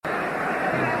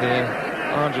The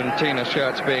Argentina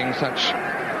shirts being such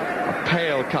a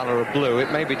pale colour of blue,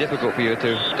 it may be difficult for you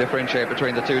to differentiate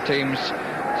between the two teams. So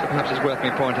perhaps it's worth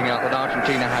me pointing out that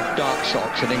Argentina have dark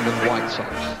socks and England white socks.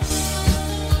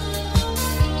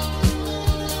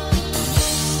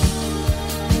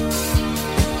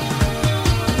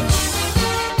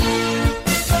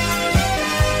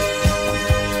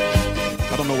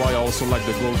 I don't know why I also like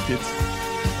the gold kit.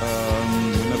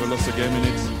 We never lost a game in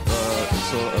it,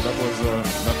 so that was a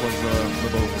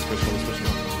special one.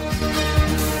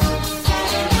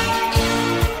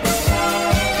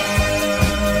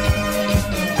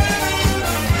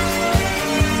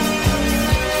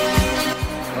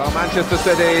 Well, Manchester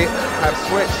City have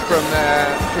switched from their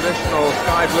traditional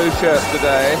sky blue shirts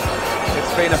today.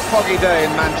 It's been a foggy day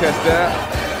in Manchester.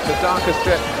 The darker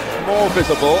strip more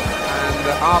visible, and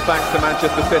our thanks to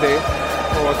Manchester City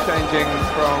for changing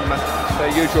from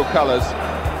their usual colours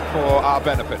for our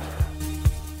benefit.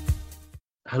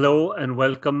 Hello and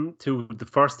welcome to the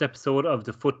first episode of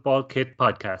the Football Kit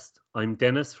podcast. I'm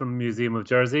Dennis from Museum of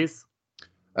Jerseys.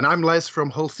 And I'm Les from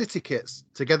Hull City Kits.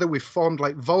 Together we've formed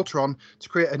like Voltron to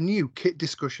create a new kit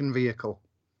discussion vehicle.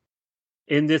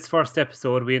 In this first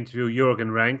episode, we interview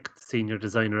Jurgen Rank, senior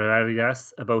designer at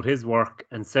Adidas, about his work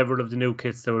and several of the new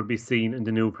kits that will be seen in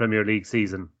the new Premier League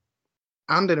season.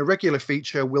 And in a regular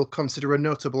feature, we'll consider a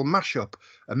notable mashup,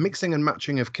 a mixing and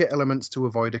matching of kit elements to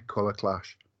avoid a colour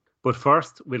clash. But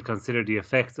first, we'll consider the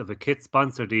effects of a kit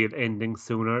sponsor deal ending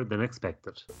sooner than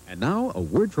expected. And now, a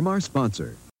word from our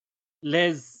sponsor.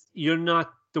 Les, you're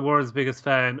not the world's biggest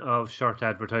fan of shirt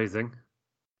advertising,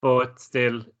 but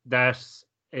still, that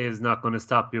is not going to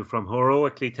stop you from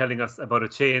heroically telling us about a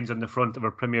change on the front of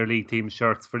our Premier League team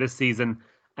shirts for this season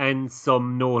and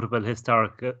some notable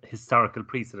historical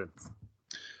precedents.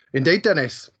 Indeed,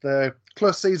 Dennis. The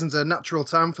close season's a natural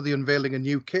time for the unveiling of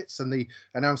new kits and the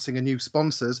announcing of new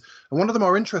sponsors. And one of the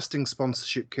more interesting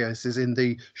sponsorship cases in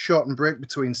the shortened break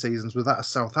between seasons was that of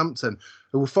Southampton,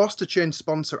 who were forced to change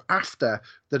sponsor after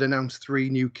they'd announced 3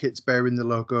 new kits bearing the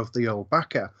logo of the old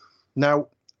backer. Now,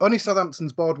 only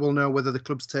Southampton's board will know whether the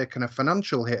club's taken a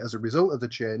financial hit as a result of the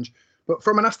change, but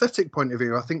from an aesthetic point of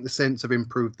view, I think the Saints have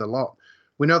improved a lot.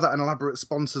 We know that an elaborate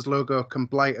sponsor's logo can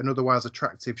blight an otherwise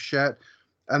attractive shirt,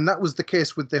 and that was the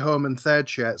case with the home and third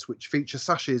shirts, which feature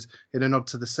sashes in a nod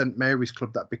to the St Mary's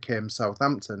club that became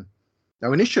Southampton.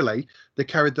 Now, initially, they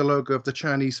carried the logo of the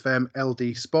Chinese firm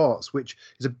LD Sports, which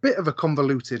is a bit of a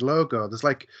convoluted logo. There's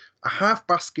like a half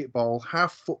basketball,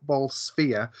 half football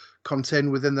sphere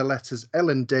contained within the letters L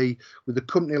and D, with the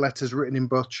company letters written in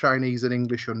both Chinese and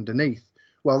English underneath.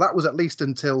 Well, that was at least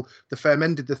until the firm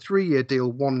ended the 3-year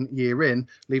deal 1 year in,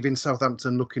 leaving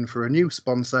Southampton looking for a new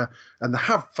sponsor. And they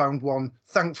have found one,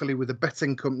 thankfully, with a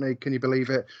betting company, can you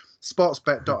believe it?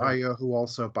 Sportsbet.io, who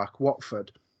also back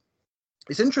Watford.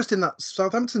 It's interesting that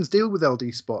Southampton's deal with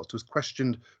LD Sports was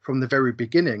questioned from the very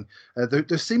beginning.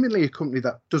 They're seemingly a company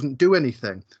that doesn't do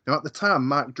anything. Now, at the time,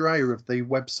 Mark Dreyer of the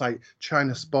website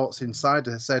China Sports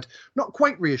Insider said, not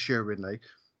quite reassuringly,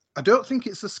 I don't think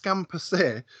it's a scam per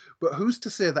se, but who's to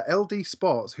say that LD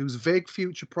Sports, whose vague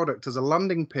future product has a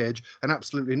landing page and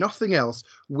absolutely nothing else,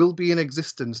 will be in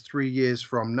existence 3 years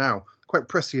from now? Quite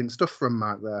prescient stuff from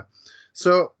Mark there.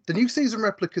 So the new season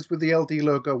replicas with the LD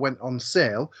logo went on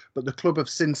sale, but the club have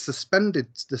since suspended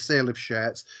the sale of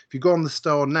shirts. If you go on the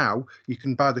store now, you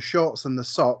can buy the shorts and the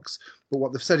socks, but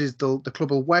what they've said is the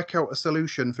club will work out a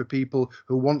solution for people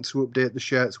who want to update the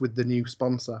shirts with the new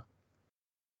sponsor.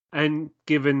 And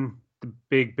given the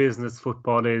big business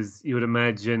football is, you would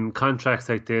imagine contracts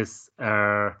like this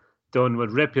are done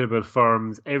with reputable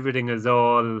firms. Everything is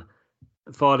all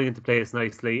falling into place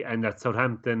nicely, and that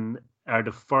Southampton are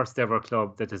the first ever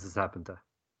club that this has happened to.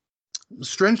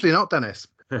 Strangely not, Dennis.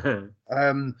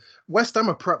 West Ham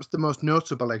are perhaps the most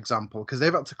notable example because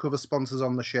they've had to cover sponsors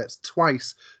on the shirts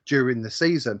twice during the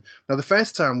season. Now, the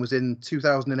first time was in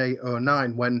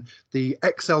 2008-09 when the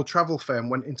XL travel firm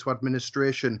went into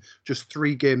administration just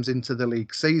 3 games into the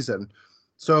league season.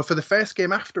 So for the first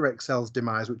game after XL's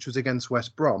demise, which was against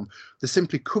West Brom, they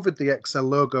simply covered the XL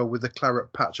logo with a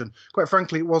claret patch. And quite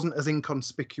frankly, it wasn't as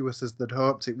inconspicuous as they'd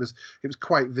hoped. It was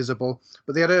quite visible.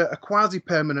 But they had a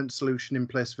quasi-permanent solution in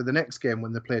place for the next game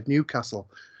when they played Newcastle.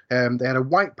 They had a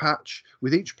white patch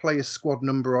with each player's squad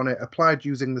number on it, applied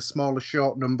using the smaller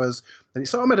short numbers. And it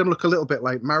sort of made them look a little bit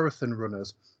like marathon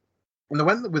runners. And they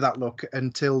went with that look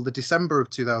until the December of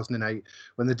 2008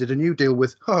 when they did a new deal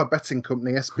with a betting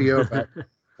company, SBO Bet.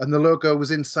 And the logo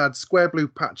was inside square blue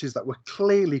patches that were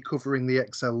clearly covering the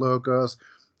XL logos.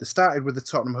 They started with the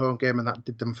Tottenham home game and that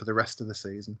did them for the rest of the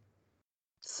season.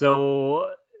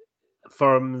 So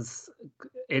firms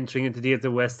entering into deals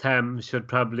at West Ham should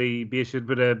probably be issued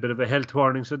with a bit of a health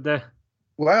warning, should they?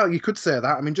 Well, you could say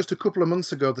that. I mean, just a couple of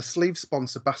months ago, the sleeve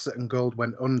sponsor Bassett and Gold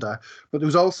went under, but there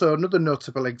was also another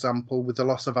notable example with the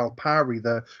loss of Alpari,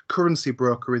 the currency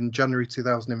broker, in January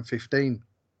 2015.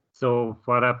 So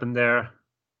what happened there?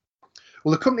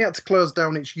 Well, the company had to close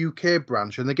down its UK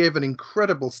branch, and they gave an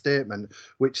incredible statement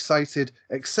which cited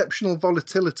exceptional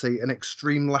volatility and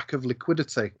extreme lack of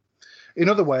liquidity. In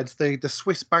other words, the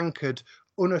Swiss bank had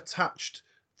unattached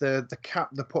the cap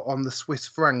they put on the Swiss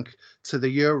franc to the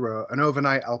euro, and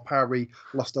overnight Alpari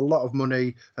lost a lot of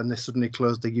money and they suddenly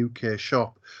closed the UK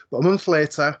shop. But a month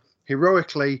later,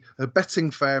 heroically, a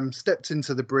betting firm stepped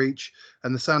into the breach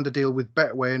and they signed a deal with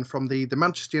Betway, and from the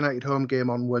Manchester United home game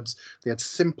onwards, they had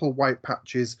simple white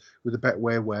patches with a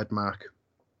Betway word mark.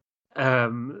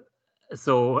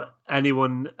 So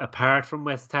anyone apart from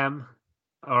West Ham,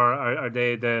 or are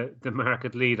they the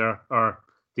market leader, or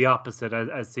the opposite,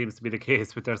 as seems to be the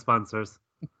case with their sponsors?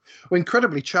 Well,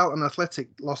 incredibly, Charlton Athletic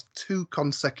lost 2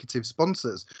 consecutive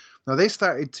sponsors. Now, they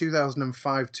started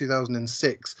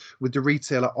 2005-2006 with the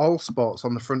retailer All Sports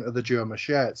on the front of the Joma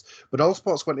shirts, but All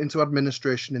Sports went into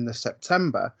administration in the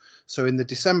September. So in the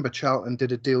December, Charlton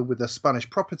did a deal with a Spanish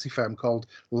property firm called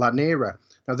Lanera.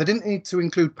 Now, they didn't need to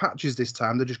include patches this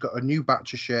time. They just got a new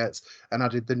batch of shirts and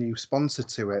added the new sponsor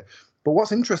to it. But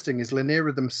what's interesting is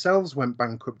Lanera themselves went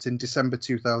bankrupt in December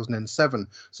 2007.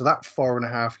 So that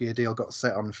 4.5-year deal got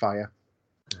set on fire.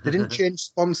 They didn't change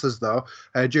sponsors, though,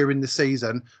 during the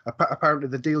season. Apparently,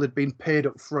 the deal had been paid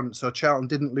up front, so Charlton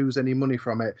didn't lose any money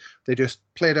from it. They just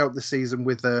played out the season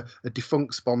with a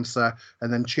defunct sponsor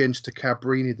and then changed to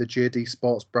Cabrini, the JD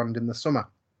Sports brand, in the summer.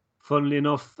 Funnily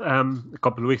enough, a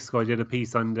couple of weeks ago, I did a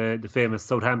piece on the famous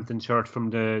Southampton shirt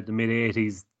from the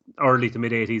mid-80s, early to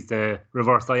mid-80s, the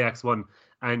reverse Ajax one.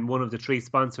 And one of the 3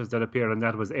 sponsors that appeared on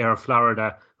that was Air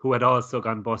Florida, who had also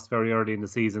gone bust very early in the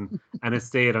season, and it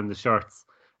stayed on the shirts.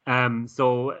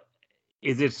 So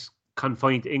is it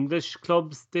confined to English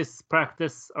clubs, this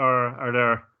practice, or are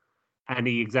there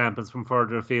any examples from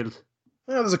further afield?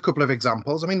 Yeah, there's a couple of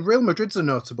examples. I mean, Real Madrid's a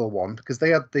notable one because they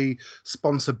had the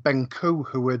sponsor Benku,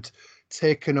 who had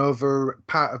taken over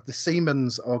part of the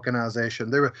Siemens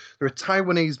organisation. They're a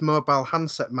Taiwanese mobile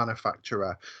handset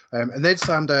manufacturer, and they'd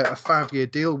signed a 5-year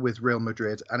deal with Real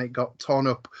Madrid, and it got torn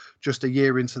up just a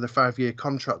year into the 5-year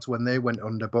contract when they went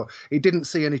under, but it didn't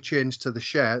see any change to the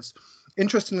shirts.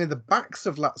 Interestingly, the backs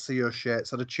of Lazio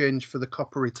shirts had a change for the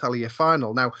Coppa Italia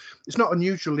final. Now, it's not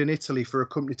unusual in Italy for a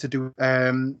company to do,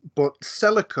 but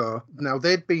Celico, now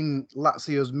they'd been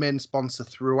Lazio's main sponsor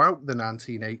throughout the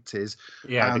 1980s.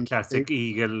 Yeah, the classic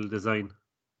eagle design.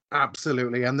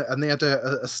 Absolutely, and they had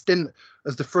a stint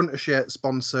as the front of shirt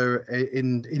sponsor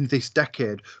in this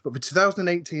decade. But for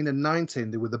 2018 and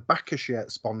 19, they were the back of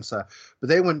shirt sponsor. But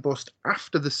they went bust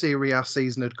after the Serie A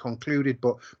season had concluded,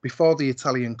 but before the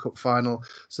Italian Cup final.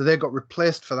 So they got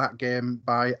replaced for that game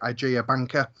by Igea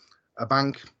Banca, a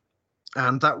bank,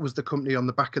 and that was the company on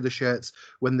the back of the shirts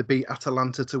when they beat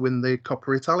Atalanta to win the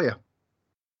Coppa Italia.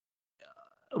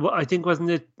 Well, I think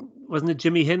wasn't it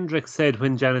Jimi Hendrix said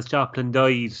when Janis Joplin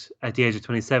died at the age of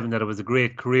 27 that it was a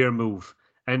great career move.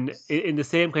 And in the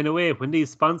same kind of way, when these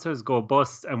sponsors go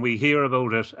bust and we hear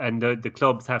about it and the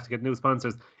clubs have to get new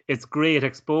sponsors, it's great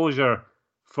exposure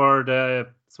for the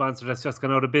sponsor that's just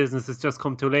gone out of business. It's just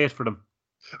come too late for them.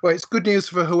 Well, it's good news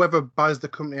for whoever buys the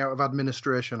company out of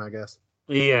administration, I guess.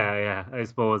 Yeah, I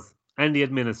suppose. And the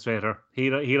administrator,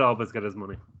 he'll always get his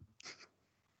money.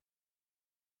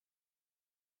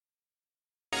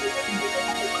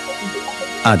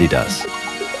 Adidas.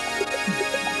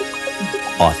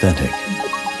 Authentic.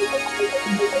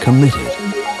 Committed.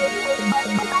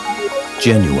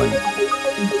 Genuine.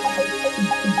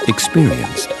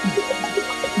 Experienced.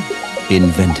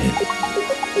 Inventive.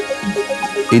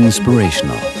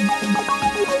 Inspirational.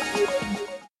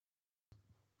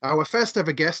 Our first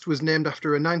ever guest was named after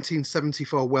a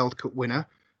 1974 World Cup winner,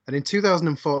 and in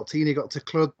 2014 he got to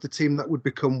clothe the team that would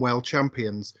become world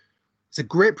champions. It's a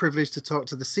great privilege to talk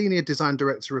to the Senior Design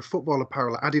Director of Football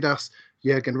Apparel at Adidas,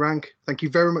 Jürgen Rank. Thank you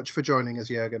very much for joining us,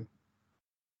 Jürgen.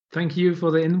 Thank you for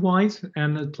the invite,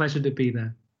 and a pleasure to be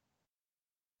there.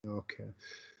 Okay.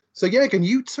 So, Jürgen,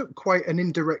 you took quite an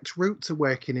indirect route to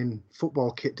working in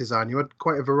football kit design. You had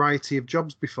quite a variety of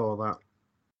jobs before that.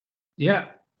 Yeah,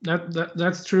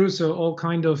 that's true. So all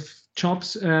kind of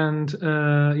jobs, and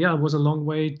it was a long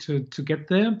way to get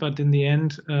there, but in the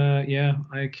end,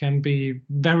 I can be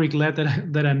very glad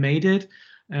that I made it.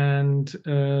 And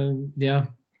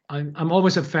I'm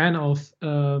always a fan of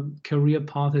career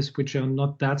paths which are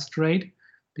not that straight,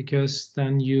 because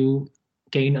then you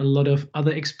gain a lot of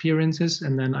other experiences,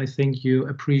 and then I think you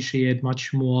appreciate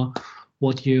much more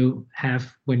what you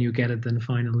have when you get it then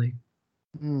finally.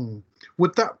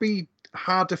 Would that be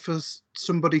harder for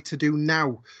somebody to do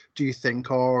now, do you think,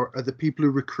 or are the people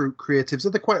who recruit creatives, are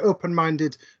they quite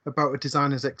open-minded about a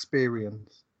designer's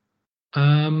experience?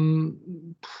 I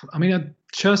mean, I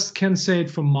just can say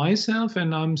it for myself,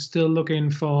 and I'm still looking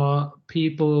for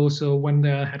people. So when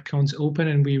the headcounts open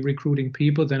and we're recruiting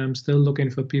people, then I'm still looking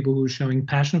for people who are showing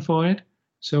passion for it.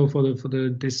 So for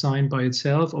the design by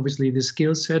itself, obviously the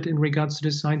skill set in regards to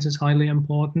designs is highly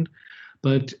important.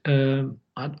 But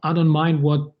I don't mind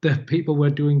what the people were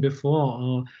doing before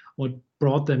or what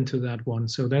brought them to that one.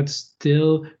 So that's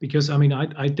still, because I mean,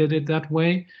 I did it that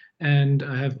way, and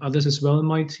I have others as well in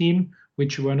my team,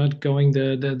 which were not going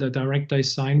the direct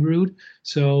design route.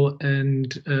 So,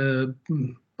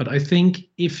 but I think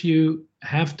if you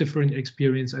have different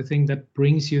experience, I think that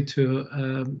brings you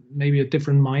to maybe a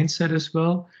different mindset as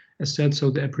well. As said, so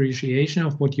the appreciation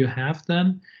of what you have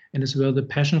then, and as well the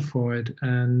passion for it.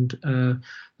 And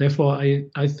therefore,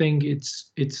 I think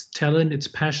it's talent, it's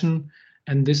passion,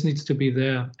 and this needs to be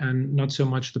there, and not so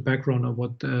much the background of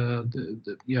what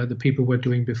the people were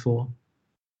doing before.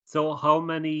 So how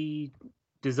many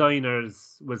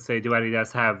designers would say do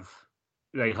Adidas have?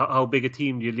 Like how big a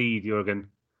team do you lead, Jürgen?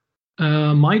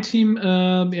 My team,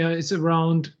 it's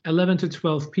around 11 to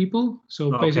 12 people.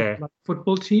 So basically like a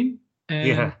football team.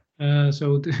 And,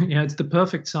 it's the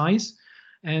perfect size.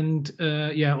 And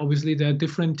obviously there are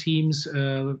different teams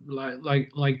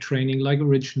like training, like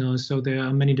originals. So there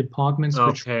are many departments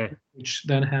which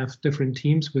then have different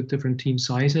teams with different team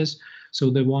sizes. So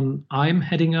the one I'm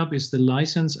heading up is the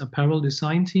license apparel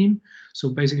design team. So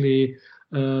basically,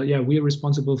 we're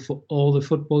responsible for all the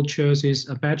football jerseys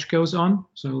a badge goes on.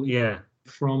 So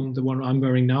from the one I'm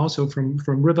wearing now, so from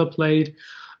River Plate,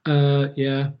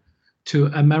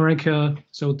 to America,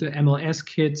 so the MLS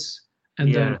kits,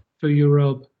 and then to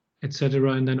Europe,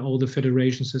 etc., and then all the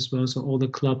federations as well. So all the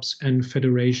clubs and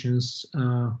federations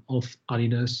of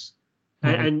Adidas.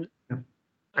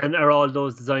 And are all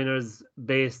those designers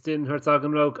based in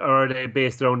Herzogenrath, or are they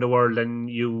based around the world and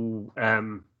you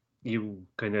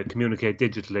kind of communicate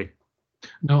digitally?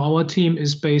 No, our team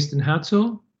is based in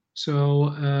Herzog.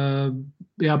 So,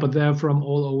 but they're from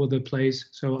all over the place.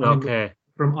 So I'm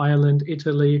from Ireland,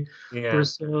 Italy,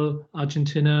 Brazil,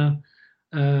 Argentina,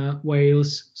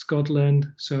 Wales,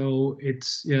 Scotland. So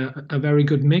it's a very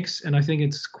good mix, and I think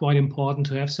it's quite important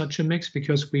to have such a mix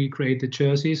because we create the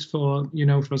jerseys for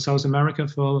South America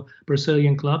for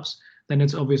Brazilian clubs. Then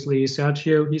it's obviously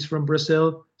Sergio. He's from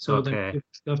Brazil, so then I give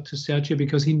stuff to Sergio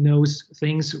because he knows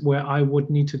things where I would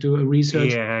need to do a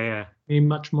research.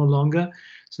 Much more longer.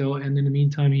 So, and in the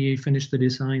meantime, he finished the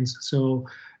designs. So,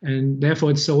 and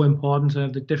therefore, it's so important to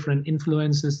have the different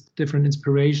influences, different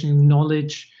inspiration,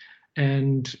 knowledge.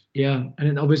 And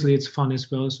and obviously it's fun as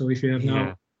well. So if you have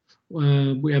now,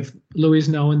 we have Luis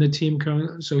now in the team,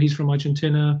 so he's from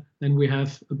Argentina. Then we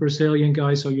have a Brazilian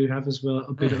guy, so you have as well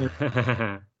a bit of.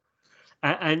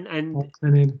 and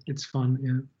it's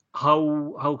fun,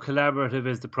 How collaborative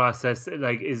is the process?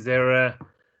 Like, is there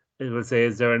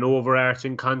an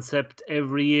overarching concept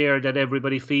every year that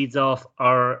everybody feeds off,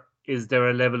 or is there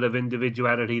a level of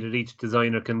individuality that each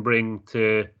designer can bring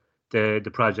to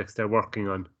the projects they're working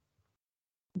on?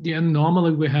 Yeah,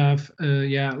 normally we have,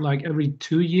 like every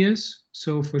 2 years.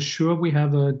 So for sure we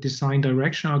have a design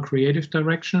direction or creative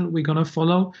direction we're going to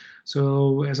follow.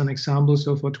 So as an example,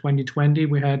 so for 2020,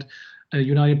 we had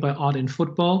United by Art in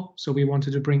Football. So we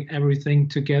wanted to bring everything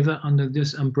together under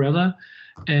this umbrella.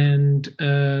 And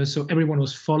so everyone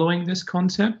was following this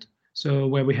concept. So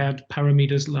where we had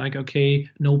parameters like,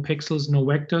 no pixels, no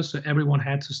vectors. So everyone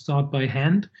had to start by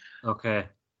hand.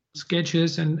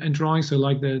 Sketches and drawings. So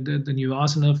like the new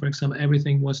Arsenal, for example,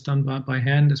 everything was done by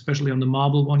hand, especially on the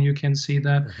marble one, you can see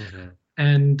that.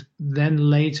 And then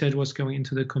later it was going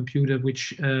into the computer,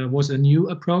 which was a new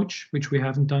approach, which we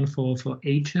haven't done for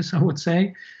ages, I would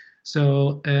say.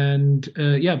 So, and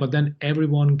but then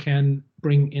everyone can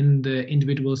bring in the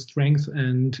individual strength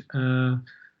and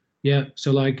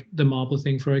so like the marble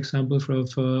thing, for example, for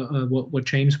what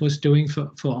James was doing for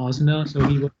Arsenal. So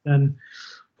he was then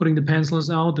putting the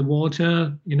pencils out, the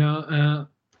water,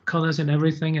 colors and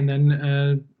everything, and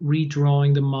then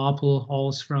redrawing the marble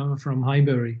halls from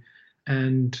Highbury.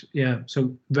 And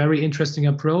so very interesting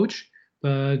approach.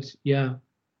 But the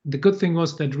good thing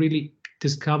was that really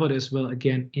discovered as well,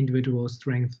 again, individual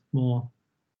strength more.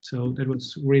 So that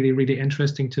was really, really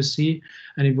interesting to see.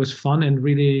 And it was fun, and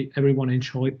really everyone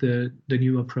enjoyed the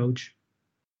new approach.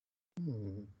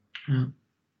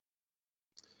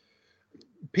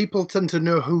 people tend to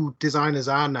know who designers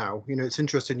are now. It's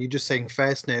interesting. You're just saying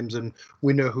first names and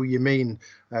we know who you mean.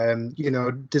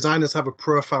 Designers have a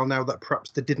profile now that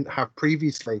perhaps they didn't have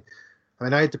previously. I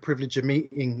mean, I had the privilege of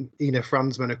meeting Ina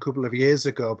Franzmann a couple of years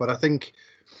ago, but I think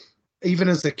even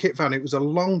as a kit fan, it was a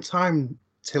long time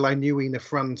till I knew Ina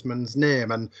Franzmann's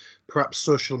name, and perhaps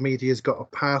social media's got a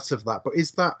part of that. But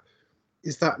is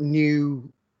that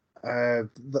new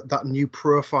that new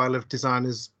profile of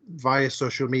designers via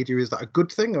social media, is that a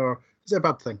good thing or is it a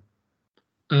bad thing?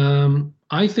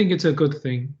 I think it's a good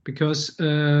thing because,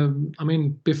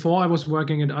 before I was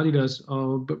working at Adidas,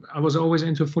 I was always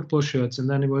into football shirts, and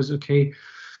then it was, okay,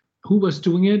 who was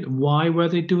doing it? Why were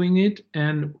they doing it?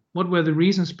 And what were the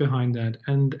reasons behind that?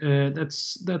 And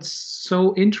that's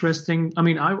so interesting. I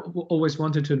mean, I always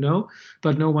wanted to know,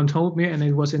 but no one told me, and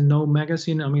it was in no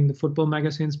magazine. I mean, the football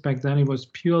magazines back then, it was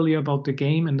purely about the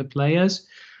game and the players.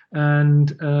 And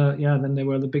then there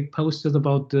were the big posters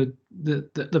about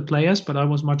the players, but I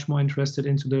was much more interested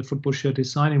into the football shirt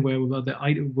design and where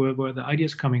the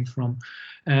ideas coming from.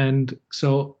 And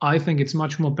so I think it's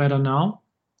much more better now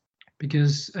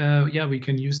because we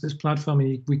can use this platform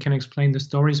and we can explain the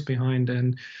stories behind.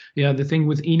 And the thing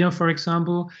with Ina, for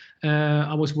example,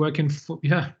 I was working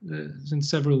since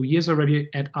several years already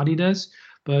at Adidas,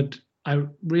 but I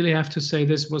really have to say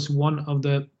this was one of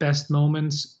the best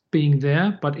moments being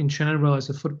there, but in general as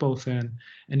a football fan.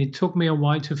 And it took me a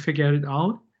while to figure it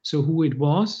out, so who it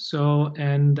was.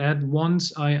 And that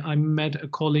once I met a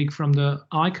colleague from the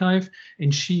archive,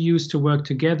 and she used to work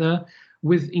together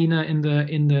with Ina in the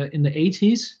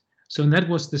 80s. So that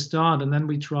was the start. And then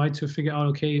we tried to figure out,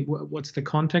 okay, what's the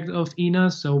contact of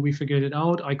Ina? So we figured it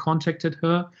out. I contacted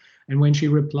her, and when she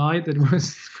replied, that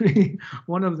was really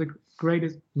one of the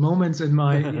greatest moments in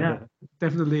my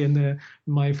definitely in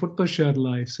my football shirt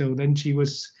life. So then she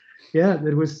was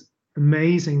that was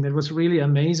amazing. That was really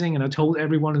amazing. And I told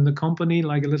everyone in the company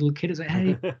like a little kid, I said,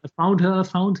 hey, I found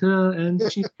her and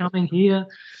she's coming here.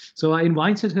 So I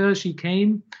invited her, she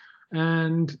came,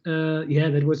 and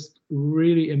that was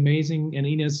really amazing. And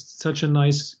Ina's such a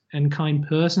nice and kind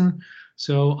person.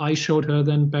 So I showed her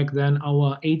back then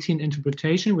our 18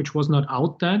 interpretation, which was not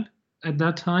out at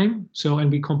that time.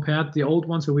 And we compared the old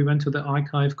one. So we went to the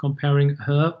archive comparing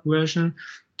her version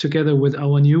together with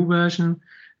our new version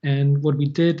and what we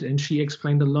did. And she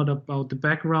explained a lot about the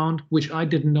background, which I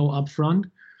didn't know up front.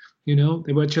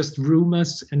 There were just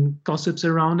rumors and gossips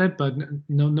around it, but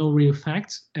no real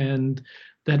facts. And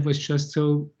that was just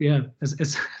so,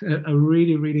 as a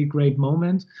really, really great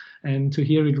moment. And to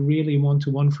hear it really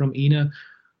one-to-one from Ina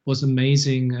was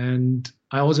amazing. And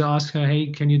I also asked her, hey,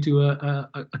 can you do a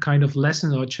kind of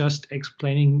lesson or just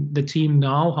explaining the team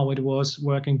now, how it was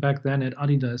working back then at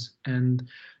Adidas? And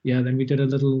then we did a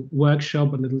little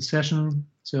workshop, a little session.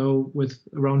 So with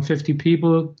around 50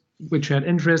 people, which had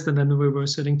interest, and then we were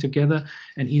sitting together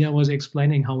and Ina was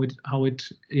explaining how it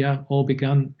all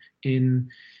began in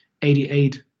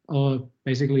 88 or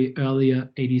basically earlier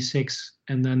 86.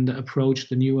 And then the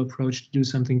new approach to do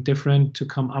something different, to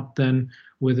come up then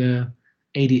with a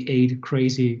 88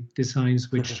 crazy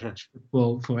designs, which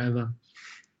will forever.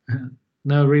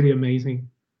 No, really amazing.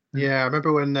 Yeah, I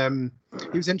remember when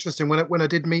it was interesting when I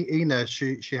did meet Ina.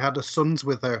 She had her sons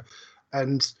with her,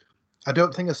 and I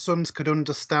don't think her sons could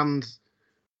understand.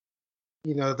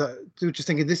 That they were just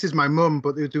thinking, this is my mum,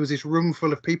 but there was this room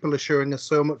full of people showing her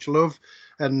so much love,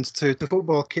 and to the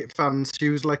football kit fans, she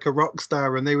was like a rock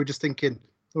star, and they were just thinking,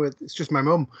 oh, it's just my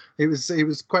mum. It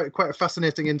was quite a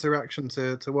fascinating interaction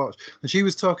to watch. And she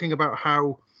was talking about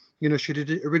how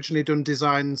she'd originally done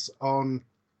designs on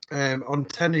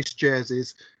tennis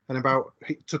jerseys, and about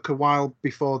it took a while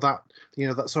before that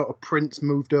that sort of print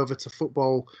moved over to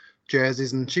football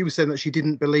jerseys. And she was saying that she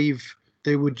didn't believe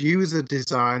they would use a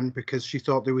design because she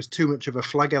thought there was too much of a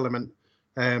flag element,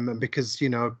 and because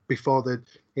before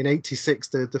in 86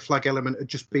 the flag element had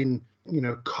just been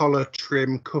collar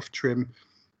trim, cuff trim.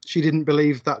 She didn't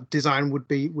believe that design would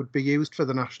be used for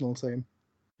the national team.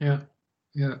 Yeah.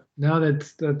 Now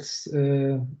that's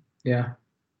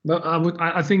But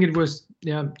I think it was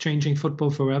changing football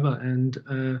forever. And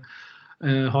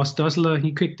Horst Dassler,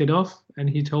 he kicked it off, and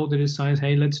he told the designers,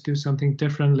 hey, let's do something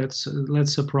different.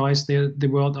 Let's surprise the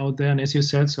world out there. And as you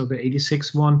said, so the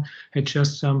 86 one had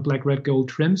just some black, red, gold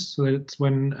trims. So that's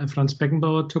when Franz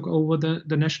Beckenbauer took over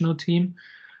the national team.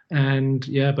 And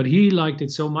but he liked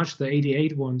it so much, the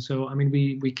 88 one. So I mean,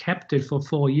 we kept it for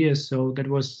 4 years. So that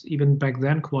was even back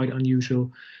then quite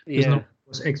unusual. It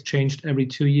was exchanged every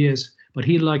 2 years. But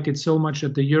he liked it so much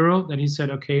at the Euro that he said,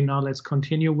 okay, now let's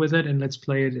continue with it and let's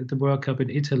play it at the World Cup in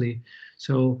Italy.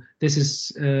 So this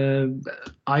is,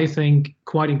 I think,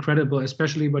 quite incredible,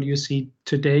 especially what you see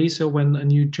today. So when a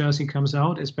new jersey comes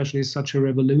out, especially such a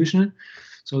revolution.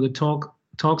 So the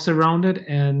talks around it.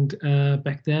 And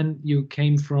back then you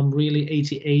came from really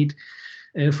 88,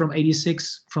 from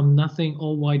 86, from nothing,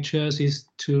 all white jerseys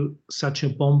to such a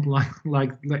bomb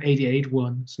like the 88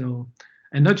 one. So,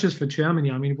 and not just for Germany.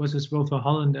 I mean, it was as well for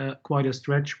Holland quite a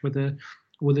stretch with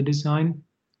the design.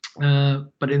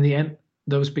 But in the end,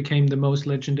 those became the most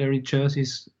legendary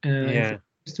jerseys in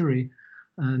history.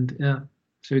 And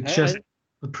so it's just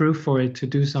a proof for it to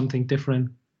do something different.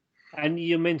 And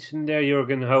you mentioned there,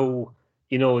 Jürgen, how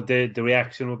the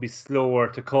reaction would be slower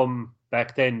to come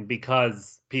back then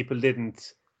because people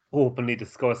didn't openly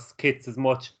discuss kits as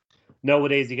much.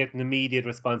 Nowadays, you get an immediate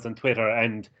response on Twitter,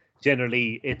 and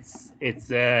generally, it's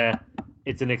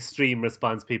an extreme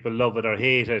response. People love it or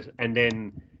hate it, and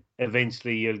then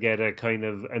eventually you'll get a kind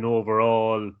of an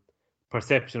overall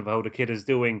perception of how the kit is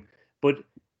doing. But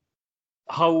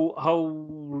how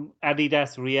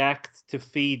Adidas reacts to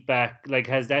feedback, like,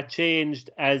 has that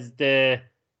changed as the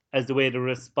way the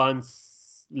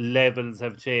response levels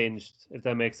have changed, if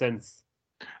that makes sense?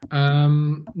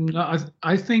 No,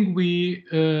 I think we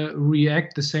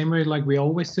react the same way like we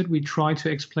always did. We try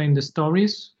to explain the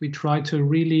stories. We try to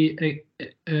really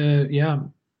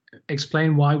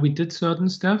explain why we did certain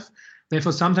stuff.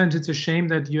 Therefore, sometimes it's a shame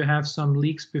that you have some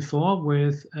leaks before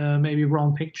with maybe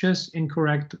wrong pictures,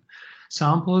 incorrect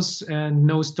samples, and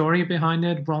no story behind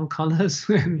it, wrong colors.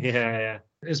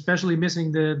 Especially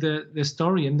missing the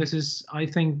story. And this is, I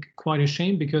think, quite a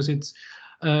shame because it's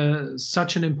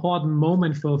such an important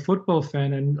moment for a football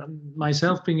fan. And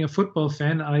myself being a football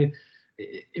fan,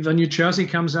 if a new jersey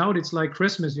comes out, it's like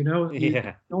Christmas, you don't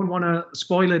want to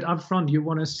spoil it up front. You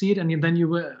want to see it, and then you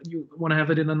want to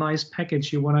have it in a nice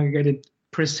package. You want to get it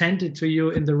presented to you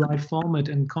in the right format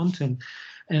and content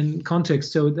and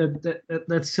context. So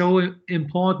that's so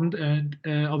important, and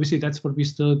obviously that's what we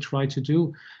still try to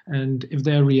do. And if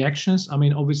there are reactions, I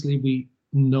mean, obviously we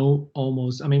know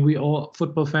almost. I mean, we all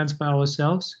football fans by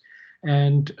ourselves,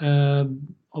 and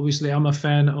obviously I'm a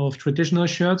fan of traditional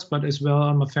shirts, but as well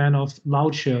I'm a fan of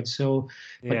loud shirts. So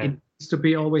but it needs to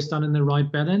be always done in the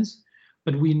right balance.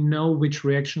 But we know which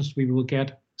reactions we will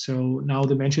get. So now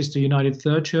the Manchester United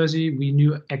third jersey, we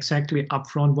knew exactly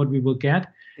upfront what we will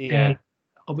get. And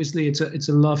obviously it's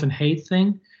a love and hate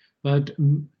thing, but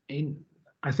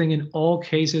I think in all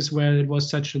cases where it was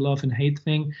such a love and hate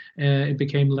thing, it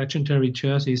became legendary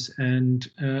jerseys. And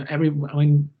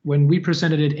when we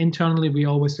presented it internally, we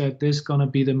always said this is gonna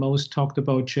be the most talked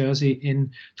about jersey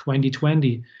in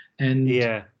 2020. And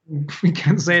we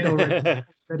can say it already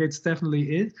that it's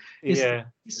definitely is.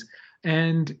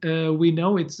 And we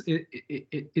know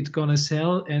it's gonna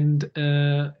sell. And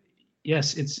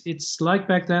yes, it's like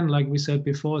back then, like we said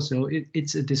before. So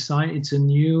it's a design, it's a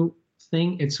new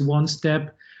thing. It's one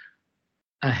step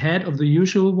ahead of the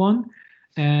usual one,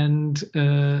 and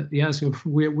so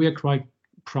we're quite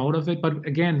proud of it. But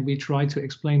again, we try to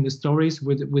explain the stories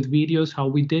with videos how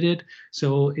we did it.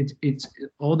 So it's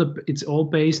all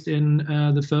based in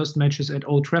the first matches at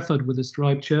Old Trafford with the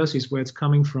striped jerseys, where it's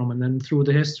coming from, and then through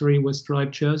the history with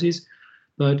striped jerseys.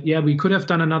 But yeah, we could have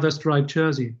done another striped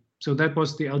jersey. So that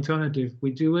was the alternative.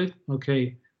 We do it,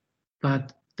 okay,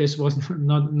 but this was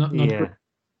not good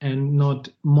and not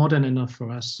modern enough for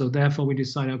us. So therefore we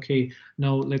decided, okay,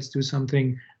 now let's do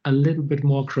something a little bit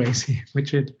more crazy,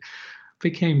 which it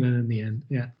became in the end.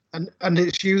 Yeah. And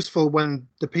it's useful when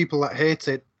the people that hate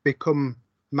it become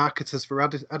marketers for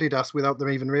Adidas without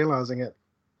them even realizing it.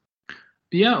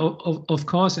 Yeah, of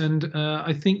course. And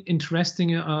I think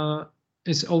interesting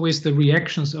is always the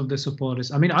reactions of the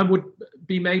supporters. I mean, I would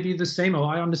be maybe the same, or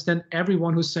I understand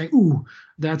everyone who's saying, ooh,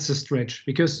 that's a stretch.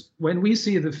 Because when we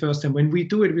see it the first time, when we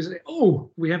do it, we say, oh,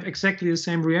 we have exactly the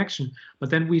same reaction. But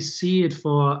then we see it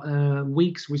for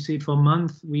weeks, we see it for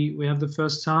months, we have the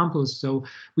first samples. So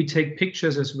we take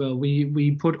pictures as well.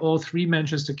 We put all three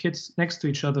Manchester kits next to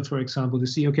each other, for example, to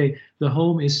see, okay, the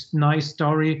home is nice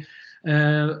story,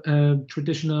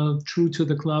 traditional, true to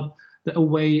the club. The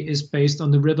away is based on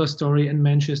the river story in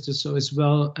Manchester, so as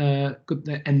well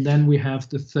good. And then we have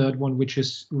the third one, which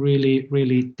is really,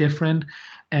 really different.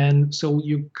 And so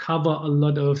you cover a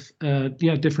lot of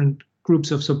different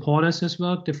groups of supporters as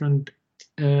well, different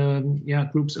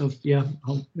groups of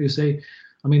how do you say?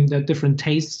 I mean, there are different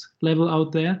tastes level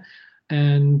out there,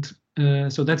 and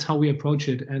so that's how we approach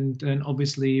it. And then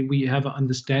obviously we have an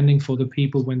understanding for the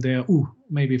people when they're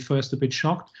maybe first a bit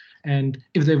shocked. And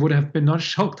if they would have been not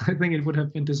shocked, I think it would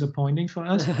have been disappointing for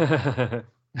us.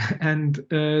 and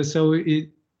so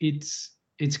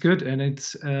it's good, and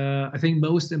it's I think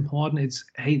most important. It's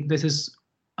hey, this is.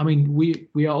 I mean,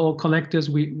 we are all collectors.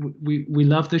 We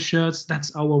love the shirts.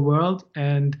 That's our world,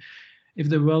 and if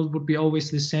the world would be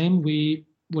always the same, we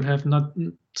would have not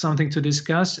something to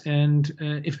discuss. And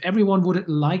if everyone would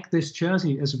like this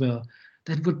jersey as well,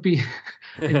 that would be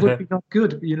it would be not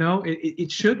good. You know,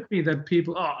 it should be that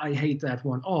people, oh, I hate that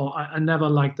one. Oh, I never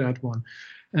liked that one.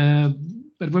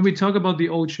 But when we talk about the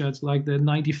old shirts, like the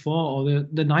 94 or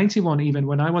the 91, even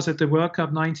when I was at the World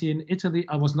Cup 90 in Italy,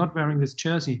 I was not wearing this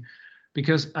jersey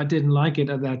because I didn't like it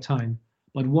at that time.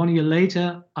 But 1 year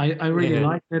later, I really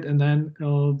liked it. And then,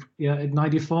 at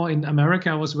 94 in America,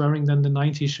 I was wearing then the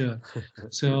 90 shirt.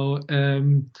 So,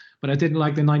 but I didn't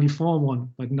like the 94 one.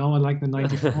 But now I like the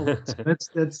 94 one. So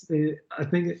that's I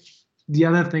think the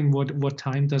other thing what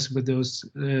time does with those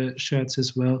shirts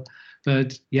as well.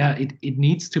 But yeah, it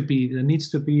needs to be. There needs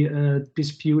to be a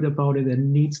dispute about it. There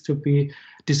needs to be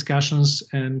discussions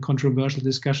and controversial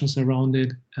discussions around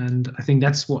it. And I think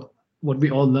that's what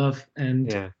we all love.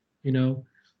 And you know,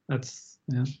 that's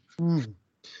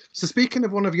So speaking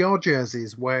of one of your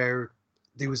jerseys where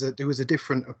there was a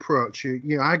different approach,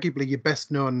 you arguably you're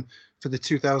best known for the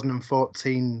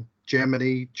 2014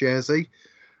 Germany jersey,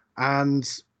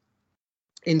 and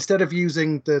instead of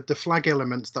using the flag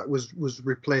elements, that was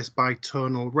replaced by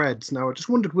tonal reds. Now I just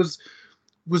wondered, was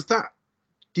that,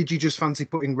 did you just fancy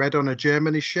putting red on a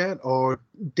Germany shirt, or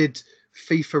did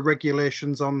FIFA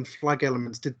regulations on flag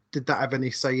elements, did that have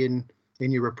any say in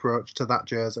your approach to that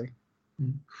jersey?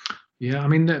 Yeah, I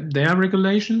mean, there are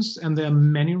regulations, and there are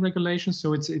many regulations,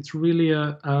 so it's really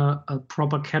a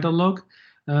proper catalog.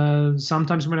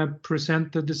 Sometimes when I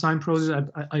present the design process,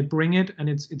 I bring it, and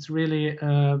it's really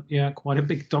quite a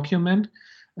big document.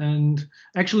 And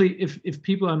actually, if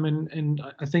people, I mean, and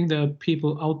I think there are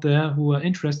people out there who are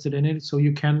interested in it, so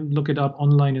you can look it up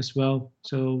online as well.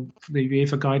 So the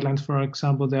UEFA guidelines, for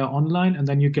example, they're online, and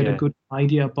then you get a good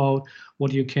idea about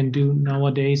what you can do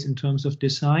nowadays in terms of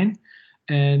design.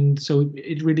 And so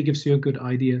it really gives you a good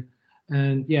idea.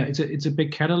 And yeah, it's a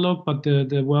big catalog, but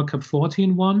the World Cup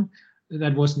 14 one,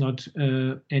 that was not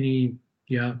any.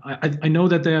 Yeah, I know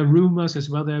that there are rumors as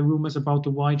well. There are rumors about the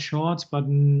white shorts, but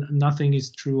nothing is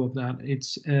true of that.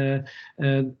 It's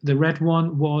the red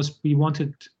one was, we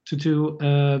wanted to do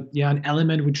an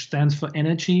element which stands for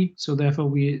energy. So therefore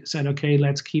we said, okay,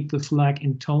 let's keep the flag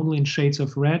in tonal in shades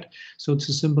of red. So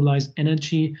to symbolize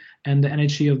energy and the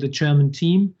energy of the German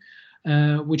team,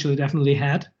 which they definitely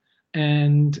had.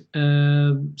 And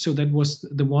so that was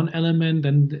the one element.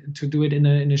 And to do it in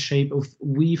a shape of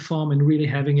V form and really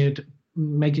having it,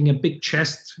 making a big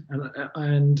chest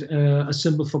and a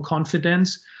symbol for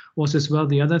confidence was as well.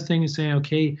 The other thing is saying,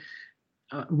 okay,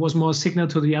 was more a signal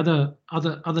to the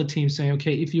other teams saying,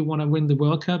 okay, if you want to win the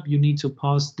World Cup, you need to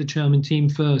pass the German team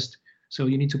first. So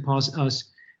you need to pass us.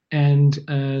 And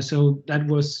so that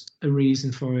was a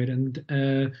reason for it. And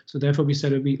so therefore we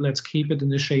said, let's keep it in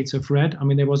the shades of red. I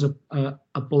mean, there was a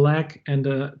black and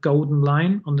a golden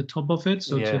line on the top of it.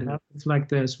 So to have the flag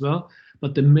there as well.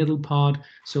 But the middle part,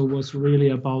 so was really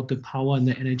about the power and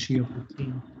the energy of the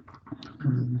team.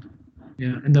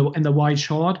 And the white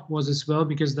short was as well,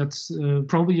 because that's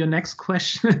probably your next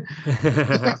question.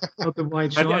 About the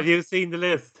white short. Have you seen the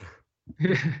list?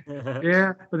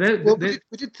 Yeah, but we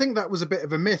did think that was a bit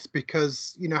of a myth,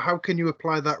 because how can you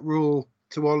apply that rule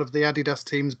to all of the Adidas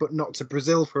teams but not to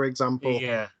Brazil, for example?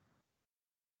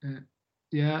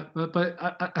 Yeah, but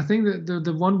I think that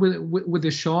the one with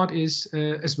the short is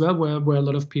as well where a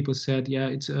lot of people said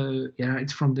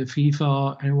it's from the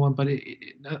FIFA and one, but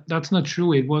that's not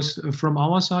true. It was from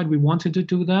our side. We wanted to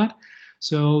do that,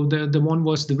 so the one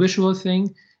was the visual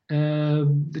thing.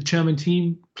 The German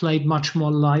team played much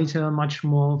more lighter, much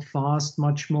more fast,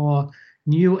 much more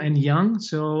new and young.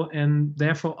 So and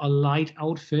therefore a light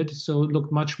outfit, so it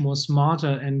looked much more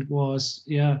smarter and was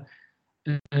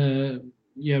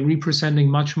representing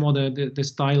much more the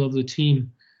style of the team.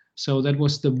 So that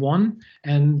was the one.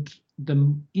 And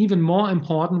the even more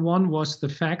important one was the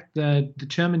fact that the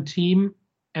German team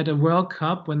at a World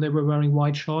Cup, when they were wearing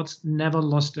white shorts, never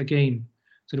lost a game.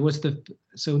 So it was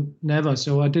never.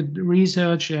 So I did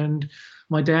research, and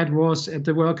my dad was at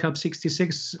the World Cup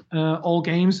 66 all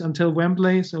games until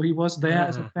Wembley. So he was there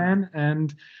as a fan,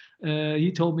 and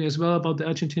he told me as well about the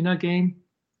Argentina game.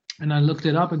 And I looked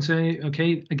it up and say,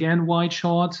 okay, again, white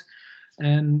shorts.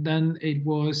 And then it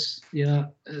was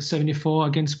 74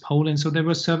 against Poland. So there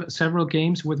were several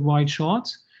games with white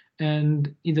shorts,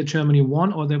 and either Germany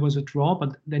won or there was a draw,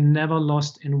 but they never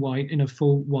lost in a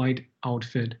full white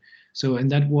outfit. So,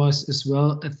 and that was as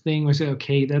well a thing we say,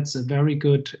 okay, that's a very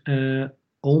good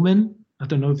omen. I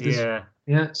don't know if this.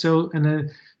 Yeah. So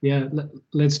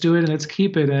let's do it. Let's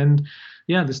keep it. And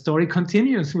the story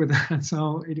continues with that.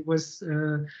 So it was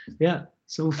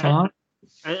so far.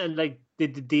 And like,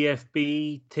 did the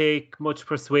DFB take much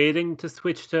persuading to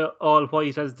switch to all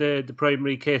white as the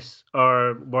primary kit,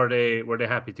 or were they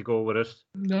happy to go with it?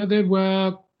 No, they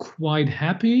were quite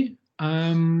happy.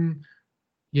 So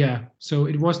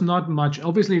it was not much.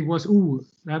 Obviously, it was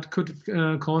that could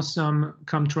cause some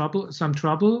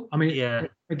trouble. I mean,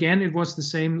 again, it was the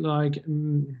same, like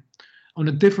on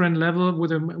a different level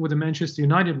with the Manchester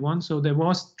United one. So there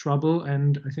was trouble,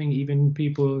 and I think even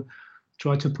people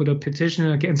tried to put a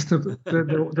petition against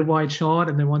the white short,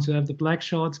 and they want to have the black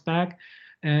shorts back.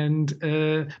 And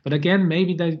but again,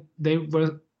 maybe they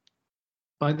were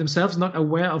by themselves not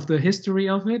aware of the history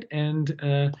of it, and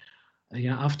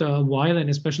after a while, and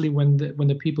especially when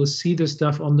the people see the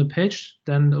stuff on the pitch,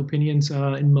 then opinions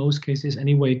are in most cases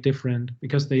anyway different,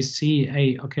 because they see,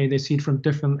 they see it from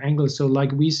different angles. So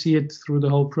like we see it through the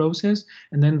whole process,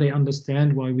 and then they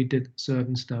understand why we did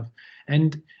certain stuff.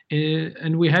 And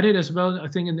we had it as well. I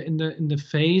think in the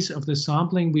phase of the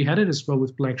sampling, we had it as well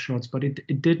with black shorts, but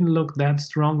it didn't look that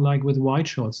strong like with white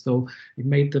shorts. Though it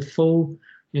made the full,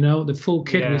 the full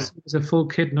kit was a full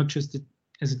kit, not just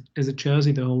as a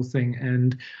jersey, the whole thing.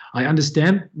 And I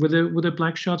understand with the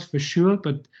black shorts for sure,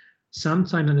 but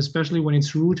sometimes, and especially when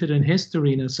it's rooted in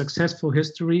history, in a successful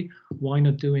history, why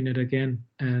not doing it again?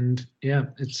 And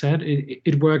it's sad.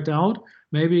 It worked out.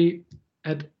 Maybe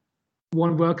at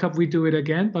one World Cup we do it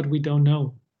again, but we don't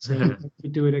know. So we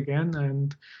do it again,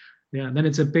 and then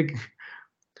it's a big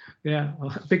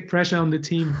pressure on the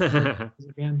team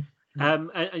again. And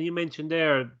you mentioned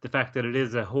there the fact that it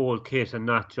is a whole kit and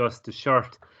not just a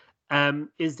shirt.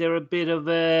 Is there a bit of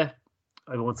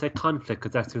I won't say conflict,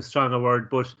 because that's too strong a word,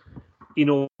 but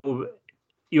you're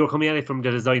coming at it from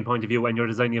the design point of view, and you're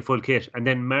designing a full kit, and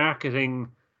then marketing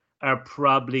are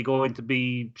probably going to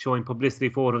be showing publicity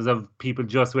photos of people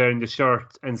just wearing the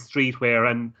shirt and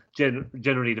streetwear, and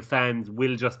generally the fans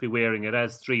will just be wearing it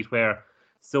as streetwear.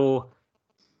 So,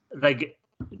 like,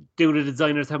 do the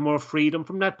designers have more freedom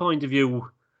from that point of view?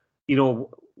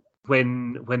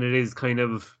 When it is kind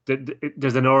of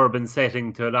there's an urban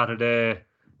setting to a lot of the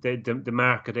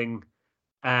marketing,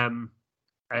 and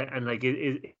like,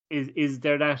 is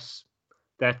there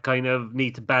that kind of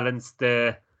need to balance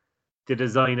the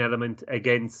design element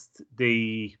against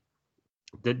the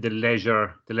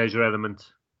leisure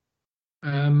element?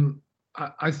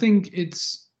 I think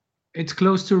it's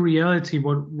close to reality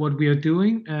what we are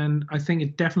doing, and I think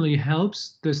it definitely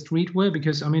helps the streetwear,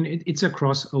 because I mean it's a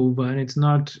crossover, and it's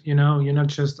not you're not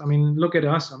just, I mean, look at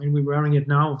us, I mean, we're wearing it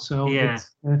now, so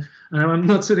it's, and I'm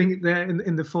not sitting there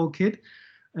in the full kit,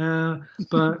 but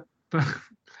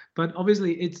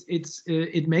obviously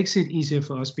it makes it easier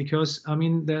for us, because I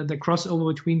mean the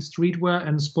crossover between streetwear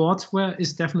and sportswear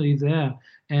is definitely there,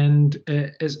 and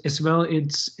as well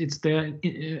it's there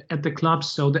at the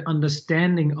clubs. So the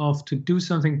understanding of to do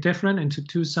something different and to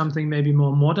do something maybe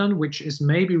more modern, which is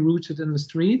maybe rooted in the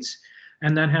streets,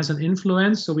 and that has an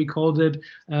influence. So we called it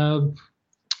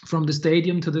from the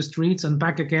stadium to the streets and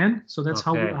back again. So that's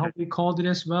how we called it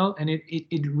as well. And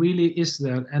it really is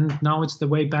that. And now it's the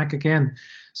way back again.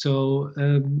 So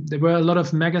there were a lot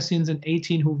of magazines in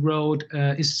 18 who wrote,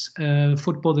 is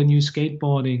football the new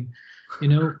skateboarding?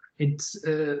 It's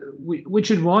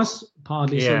which it was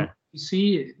partly. So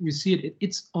you see it.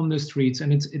 It's on the streets,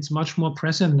 and it's much more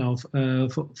present now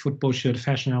for football shirt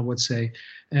fashion, I would say,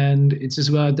 and it's as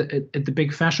well at the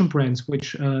big fashion brands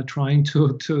which are trying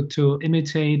to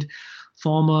imitate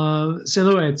former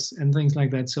silhouettes and things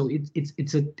like that. So it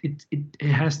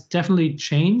has definitely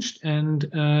changed, and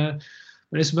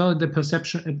but as well the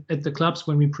perception at the clubs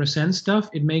when we present stuff,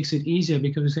 it makes it easier,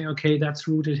 because we say, okay, that's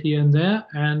rooted here and there,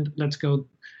 and let's go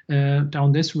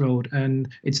down this road. And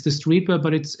it's the streetwear,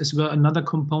 but it's as well another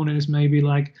component is maybe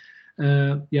like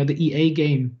the EA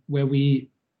game, where we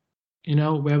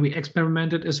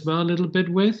experimented as well a little bit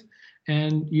with,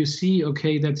 and you see,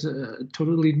 okay, that's a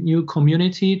totally new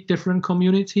community, different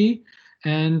community,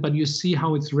 but you see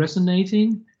how it's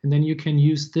resonating, and then you can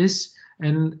use this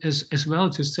and as well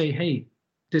to say, hey,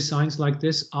 designs like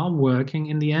this are working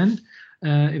in the end,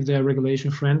 if they're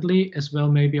regulation friendly, as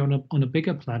well maybe on a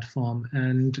bigger platform.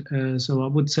 And so I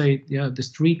would say, the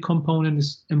street component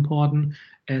is important,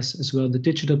 as well the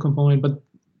digital component, but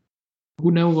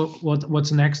who knows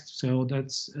what's next? So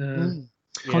that's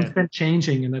constant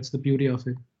changing, and that's the beauty of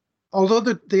it.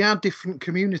 Although they are different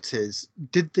communities,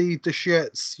 did the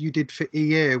shirts you did for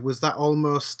EA, was that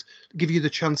almost give you the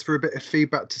chance for a bit of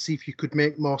feedback to see if you could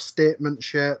make more statement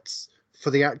shirts for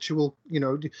the actual,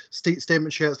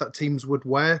 statement shirts that teams would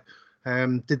wear?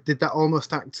 Did that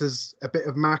almost act as a bit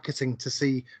of marketing to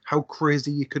see how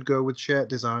crazy you could go with shirt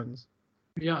designs?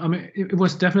 Yeah, I mean, it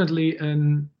was definitely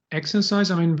an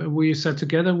exercise. I mean, we sat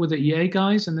together with the EA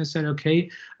guys and they said, okay,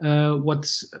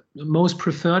 what's most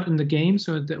preferred in the game,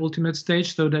 so at the ultimate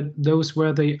stage, so that those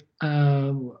were the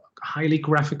highly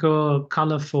graphical,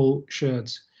 colorful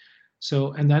shirts.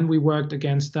 So, and then we worked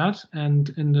against that. And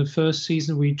in the first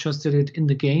season, we just did it in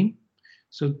the game.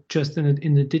 So just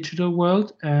in the digital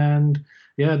world. And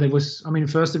yeah, there was, I mean,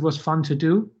 first it was fun to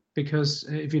do, because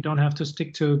if you don't have to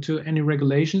stick to any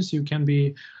regulations, you can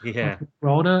be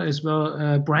broader as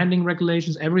well, branding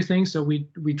regulations, everything. So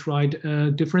we tried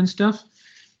different stuff,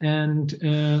 and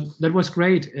that was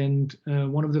great. And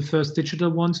one of the first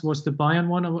digital ones was the Bayern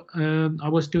one. I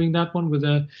was doing that one with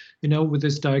with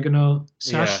this diagonal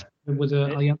sash with the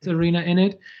Allianz Arena in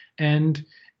it, and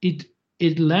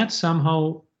it led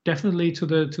somehow definitely to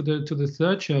the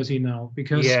third jersey now,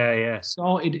 because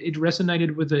so it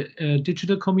resonated with the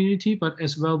digital community, but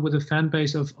as well with the fan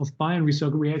base of Bayern. We saw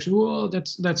a reaction, whoa,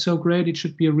 that's so great, it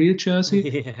should be a real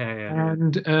jersey.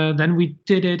 And then we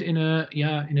did it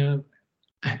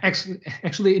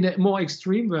actually in a more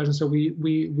extreme version. So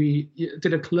we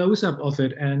did a close-up of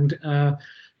it, and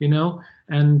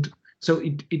and so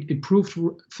it proved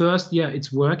first,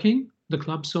 it's working. The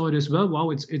club saw it as well. Wow,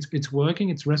 it's working,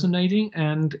 it's resonating,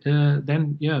 and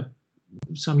then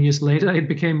some years later it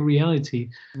became reality.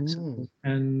 So,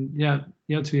 and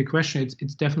to your question,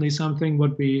 it's definitely something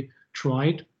what we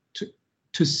tried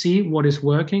to see what is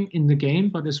working in the game,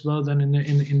 but as well then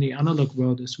in the analog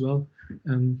world as well.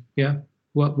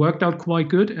 Worked out quite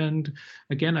good. And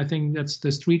again, I think that's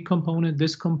the street component,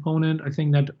 this component. I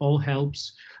think that all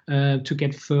helps to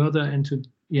get further and to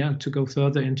go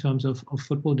further in terms of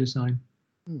football design.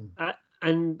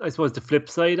 And I suppose the flip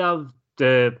side of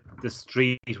the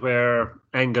streetwear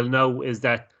angle now is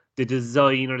that the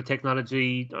design or the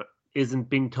technology isn't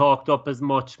being talked up as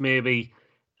much, maybe,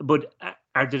 but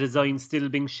are the designs still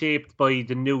being shaped by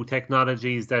the new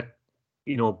technologies that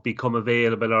become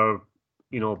available or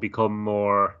become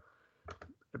more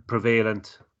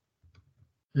prevalent?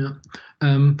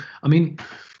 I mean,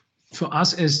 for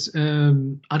us as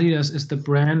Adidas is the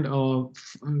brand, or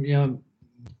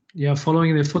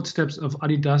following the footsteps of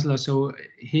Adi Dassler. So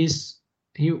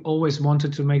he always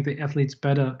wanted to make the athletes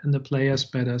better and the players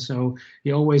better. So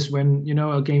he always, when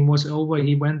a game was over,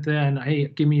 he went there and, hey,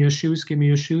 give me your shoes,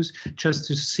 just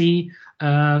to see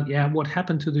what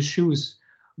happened to the shoes,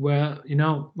 where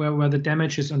the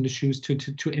damage is on the shoes,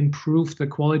 to improve the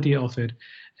quality of it.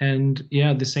 And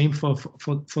the same for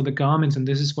the garments, and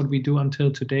this is what we do until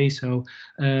today. So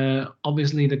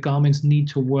obviously the garments need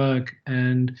to work,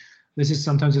 and this is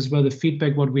sometimes as well the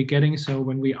feedback what we're getting. So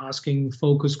when we're asking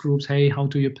focus groups, hey, how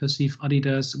do you perceive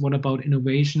Adidas? What about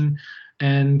innovation?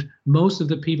 And most of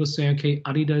the people say, okay,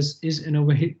 Adidas is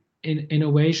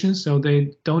innovation. So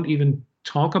they don't even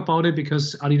talk about it,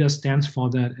 because Adidas stands for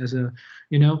that as a,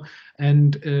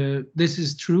 and this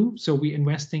is true. So we're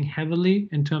investing heavily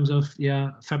in terms of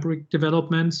fabric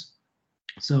developments.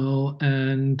 So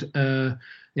and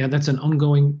that's an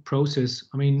ongoing process.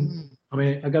 I mean,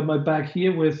 I got my bag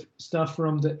here with stuff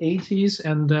from the 80s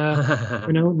and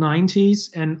 90s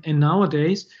and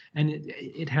nowadays, and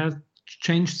it has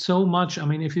changed so much. I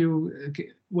mean, if you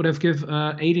would have give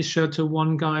 80s shirt to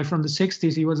one guy from the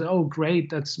 60s, he was, oh great,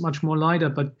 that's much more lighter.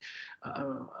 But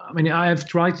I mean, I have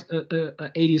tried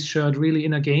a 80s shirt really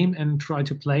in a game and tried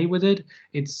to play with it.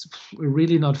 It's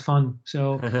really not fun.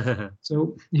 So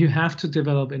so you have to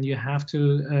develop and you have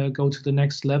to go to the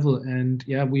next level. And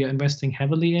we are investing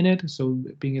heavily in it. So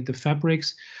being at the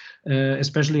fabrics,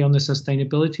 especially on the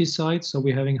sustainability side. So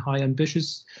we're having high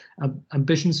ambitions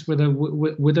with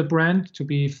a brand to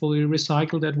be fully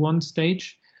recycled at one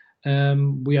stage.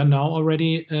 We are now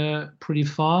already pretty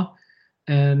far.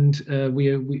 And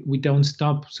we don't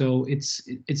stop. So it's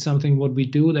something what we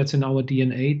do that's in our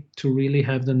DNA, to really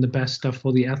have then the best stuff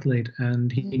for the athlete,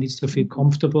 and he needs to feel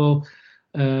comfortable,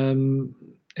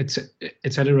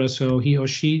 etc. So he or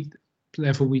she,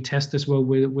 therefore we test as well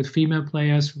with female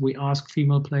players. We ask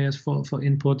female players for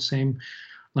input, same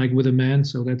like with a man.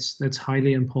 So that's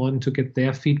highly important to get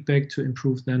their feedback to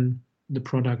improve then the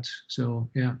product. So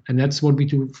and that's what we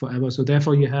do forever. So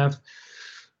therefore you have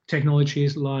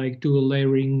technologies like dual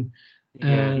layering,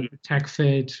 tag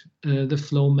fit, the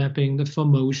flow mapping, the flow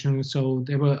motion. So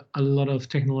there were a lot of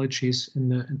technologies in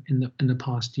the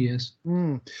past years.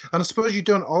 And I suppose you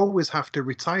don't always have to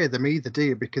retire them either, do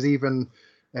you? Because even,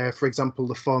 for example,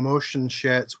 the 4Motion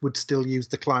shirts would still use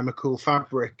the Climacool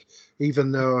fabric,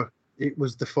 even though it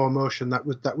was the 4Motion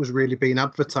that was really being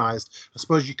advertised. I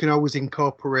suppose you can always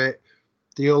incorporate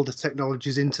the older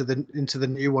technologies into the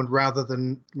new one rather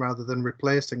than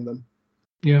replacing them.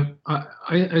 Yeah,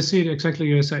 I see it exactly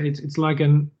as you say. It's like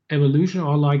an evolution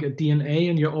or like a DNA,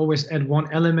 and you always add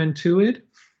one element to it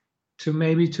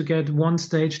to get one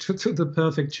stage to the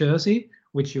perfect jersey,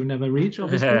 which you never reach,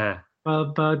 obviously.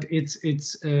 But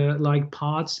it's like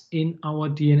parts in our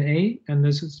DNA, and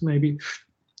this is maybe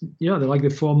they're like the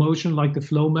 4Motion, like the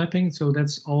flow mapping. So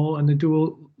that's all, and the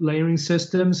dual layering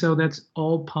system. So that's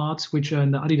all parts which are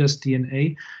in the Adidas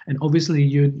DNA. And obviously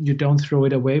you don't throw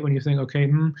it away when you think, okay,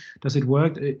 does it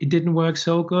work? It didn't work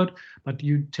so good, but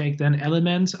you take then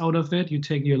elements out of it, you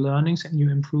take your learnings and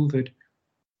you improve it.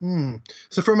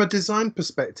 So from a design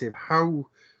perspective, how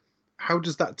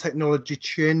does that technology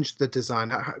change the design?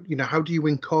 How do you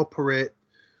incorporate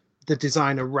the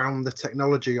design around the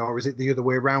technology, or is it the other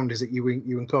way around? Is it you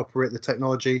incorporate the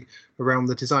technology around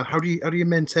the design? How do you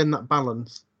maintain that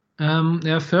balance?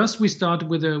 First we started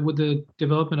with the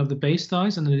development of the base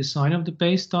dies and the design of the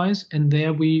base dies, and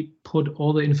there we put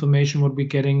all the information what we're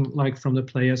getting like from the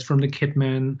players, from the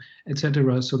kitman,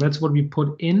 etc. So that's what we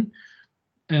put in,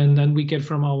 and then we get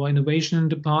from our innovation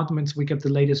departments, we get the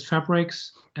latest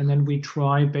fabrics, and then we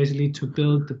try basically to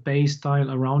build the base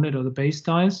style around it, or the base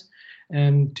dies,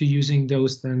 and to using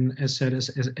those then as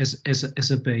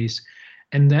a base.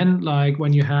 And then like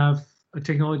when you have a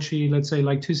technology, let's say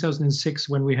like 2006,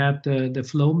 when we had the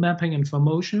flow mapping and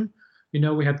 4Motion,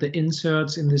 we had the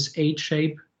inserts in this H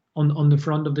shape on the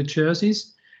front of the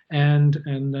jerseys, and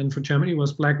then for Germany it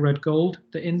was black, red, gold,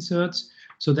 the inserts.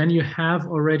 So then you have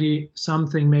already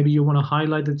something, maybe you want to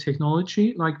highlight the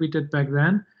technology like we did back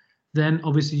then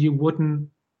obviously you wouldn't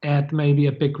add maybe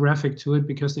a big graphic to it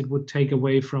because it would take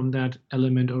away from that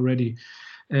element already.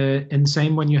 And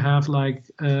same when you have like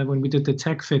when we did the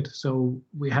tech fit, so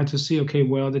we had to see, okay,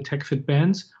 where are the tech fit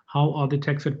bands? How are the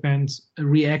tech fit bands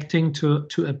reacting to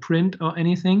a print or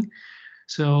anything?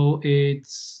 So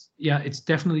it's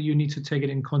definitely, you need to take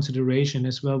it in consideration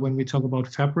as well when we talk about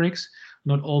fabrics.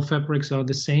 Not all fabrics are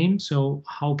the same. So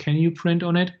how can you print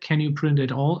on it? Can you print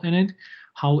at all in it?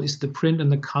 How is the print and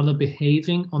the color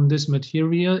behaving on this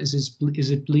material? Is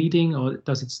it bleeding, or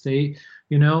does it stay,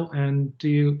 and do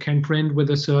you can print with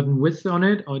a certain width on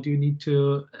it, or do you need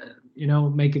to,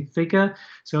 make it thicker?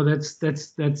 So that's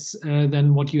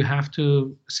then what you have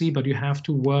to see, but you have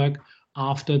to work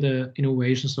after the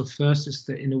innovation. So first is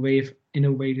the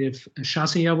innovative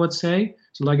chassis, I would say.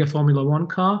 So like a Formula One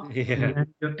car, and then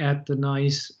you add the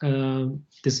nice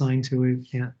design to it.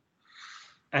 Yeah.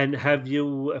 And have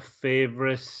you a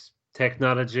favorite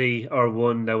technology or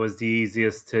one that was the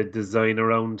easiest to design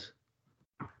around?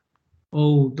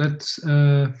 Oh, that's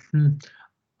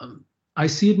I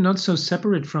see it not so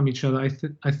separate from each other.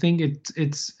 I think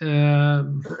it's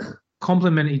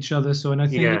complement each other. So, and I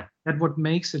think that what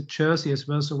makes a jersey as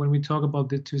well. So when we talk about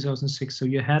the 2006, so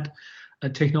you had a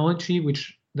technology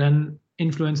which then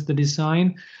influenced the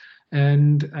design,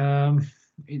 and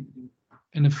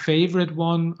a favorite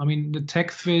one, I mean, the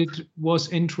tech fit was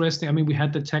interesting. I mean, we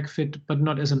had the tech fit, but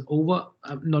not as it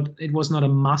was not a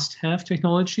must-have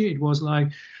technology. It was like,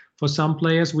 for some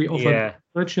players, we offered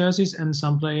jerseys, and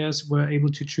some players were able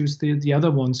to choose the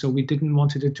other one. So we didn't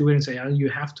want to do it and say, you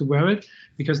have to wear it,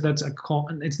 because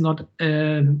it's not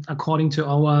according to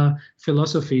our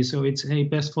philosophy. So it's, hey,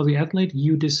 best for the athlete,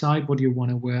 you decide what you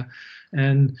want to wear.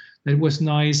 And that was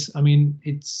nice. I mean,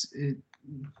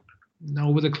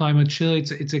 now with the climate chill,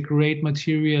 it's a great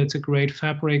material, it's a great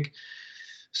fabric.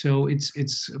 So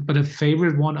but a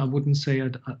favorite one, I wouldn't say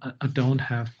I don't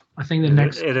have. I think the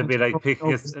next it'll be like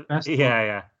picking like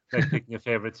picking a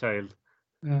favorite child.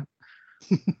 Yeah.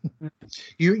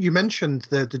 You mentioned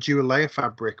the dual layer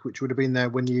fabric, which would have been there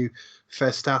when you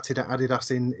first started at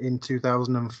Adidas in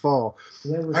 2004.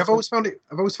 I've always found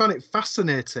it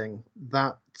fascinating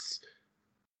that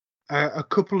a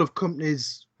couple of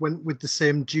companies went with the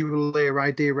same dual layer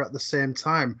idea at the same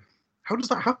time. How does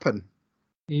that happen?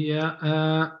 Yeah,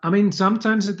 I mean,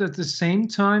 sometimes it's at the same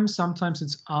time, sometimes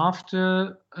it's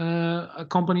after a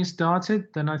company started.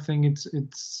 Then I think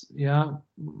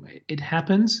it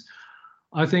happens.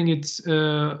 I think it's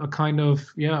a kind of,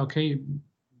 okay,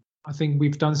 I think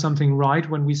we've done something right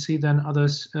when we see then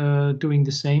others doing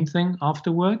the same thing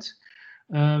afterwards.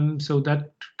 So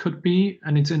that could be,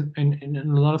 and it's in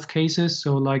a lot of cases.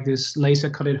 So like this laser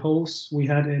cutted hose we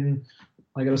had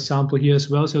I got a sample here as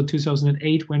well. So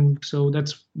 2008,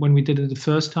 that's when we did it the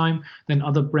first time. Then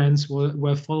other brands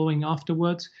were following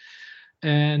afterwards,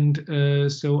 and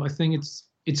so I think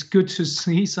it's good to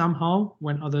see somehow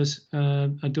when others are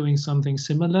doing something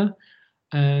similar,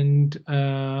 and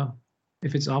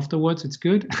if it's afterwards, it's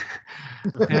good.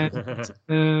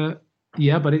 And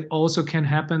Yeah, but it also can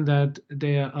happen that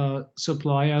there are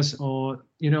suppliers, or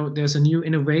there's a new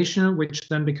innovation which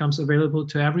then becomes available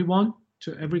to everyone,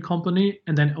 to every company,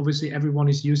 and then obviously everyone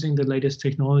is using the latest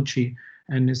technology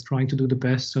and is trying to do the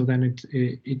best. So then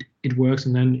it works,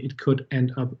 and then it could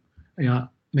end up,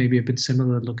 maybe a bit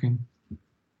similar looking.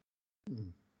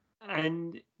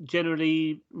 And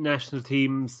generally, national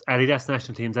teams, Adidas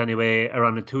national teams anyway, are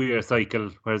on a 2-year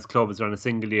cycle, whereas clubs are on a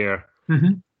single year.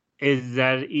 Mm-hmm. Is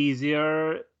that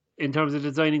easier in terms of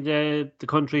designing the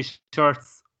country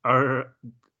shirts, or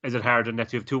is it harder in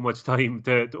that you have too much time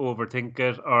to overthink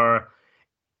it, or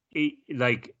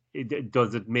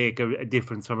does it make a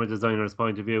difference from a designer's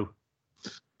point of view?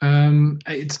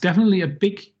 It's definitely a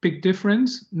big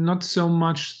difference. Not so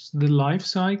much the life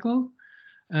cycle.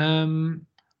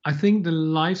 I think the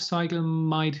life cycle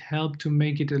might help to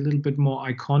make it a little bit more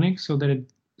iconic, so that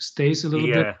it stays a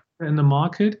little bit in the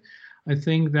market. I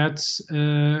think that's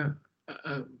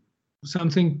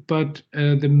something, but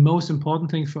the most important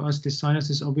thing for us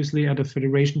designers is obviously at a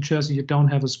federation jersey, you don't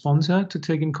have a sponsor to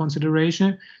take in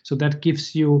consideration. So that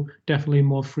gives you definitely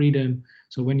more freedom.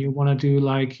 So when you want to do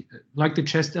like the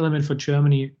chest element for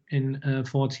Germany in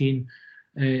 14,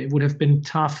 it would have been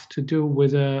tough to do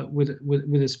with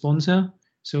a sponsor.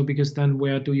 So because then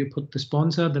where do you put the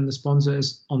sponsor? Then the sponsor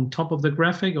is on top of the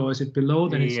graphic, or is it below?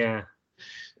 Then it's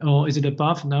or is it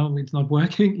above? No, it's not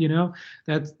working.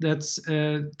 That's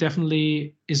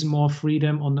definitely is more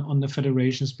freedom on the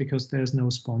federations because there's no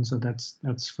sponsor.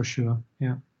 That's for sure.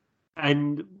 Yeah.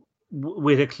 And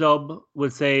with a club,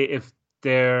 we'll say if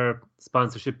their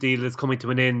sponsorship deal is coming to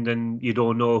an end and you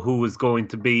don't know who is going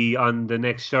to be on the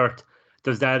next shirt,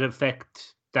 does that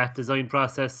affect that design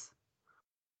process?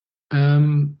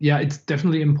 Yeah, it's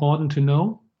definitely important to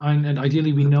know. And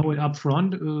ideally, we know it up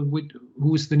front,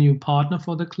 who's the new partner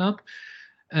for the club.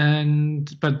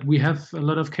 But we have a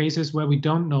lot of cases where we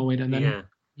don't know it. And then,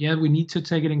 we need to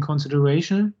take it in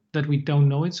consideration that we don't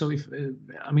know it. So if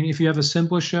you have a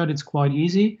simple shirt, it's quite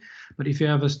easy. But if you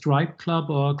have a striped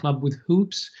club or a club with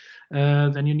hoops,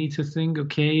 then you need to think,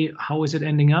 okay, how is it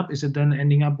ending up? Is it then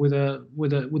ending up with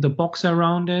a box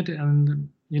around it? And,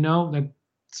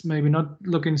 that's maybe not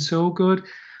looking so good.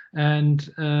 And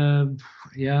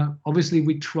obviously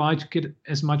we try to get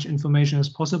as much information as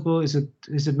possible. Is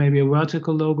it maybe a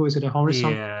vertical logo? Is it a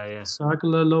horizontal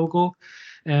circular logo?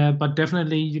 But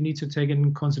definitely you need to take it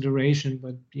in consideration.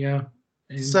 But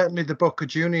certainly the Boca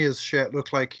Juniors shirt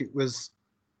looked like it was.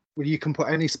 Well, you can put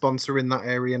any sponsor in that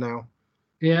area now.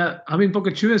 Yeah, Boca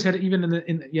Juniors had even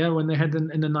when they had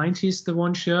in the 90s the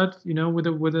one shirt, with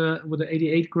a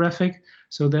 88 graphic.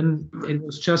 So then it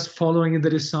was just following the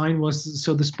design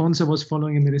so the sponsor was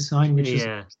following in the design, which is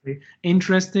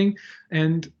interesting.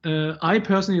 And I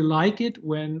personally like it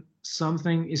when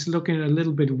something is looking a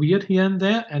little bit weird here and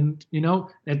there, and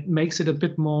that makes it a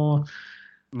bit more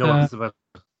noticeable.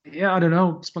 I don't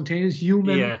know, spontaneous,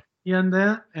 human. Here and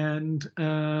there, and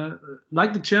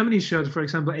like the Germany shirt, for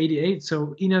example, 88.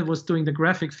 So Enad was doing the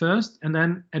graphic first, and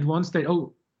then at one stage,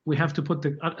 we have to put the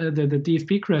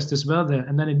DFB crest as well there,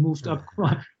 and then it moved up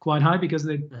quite high because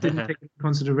they didn't take it into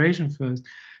consideration first.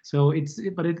 So it's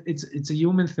a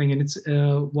human thing, and it's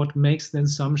what makes then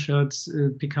some shirts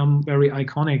become very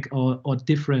iconic or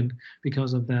different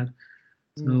because of that.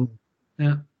 So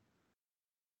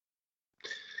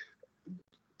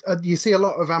you see a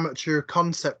lot of amateur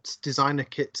concept designer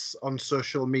kits on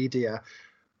social media.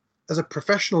 As a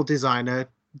professional designer,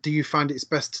 do you find it's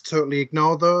best to totally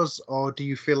ignore those, or do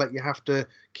you feel like you have to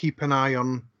keep an eye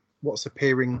on what's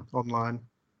appearing online?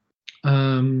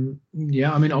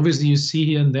 Obviously you see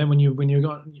here and there when you go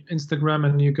on Instagram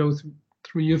and you go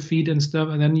through your feed and stuff,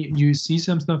 and then you see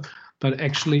some stuff. But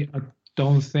actually, I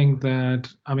don't think that.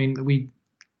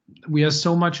 We are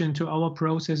so much into our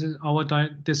processes, our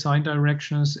design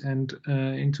directions, and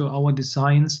into our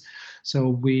designs.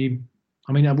 So I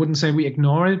wouldn't say we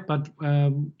ignore it, but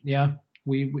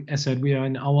we as said, we are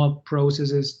in our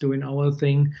processes doing our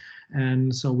thing,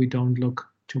 and so we don't look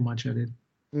too much at it.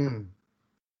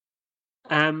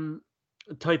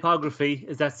 Typography,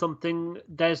 is that something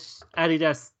that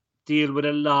Adidas deal with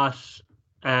a lot?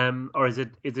 Or is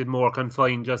it more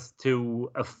confined just to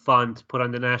a font put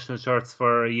on the national shirts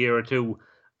for a year or two,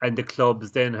 and the clubs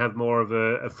then have more of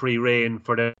a free reign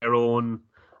for their own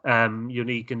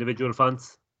unique individual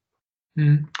fonts?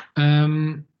 For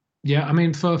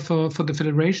the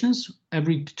federations,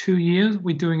 every 2 years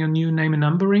we're doing a new name and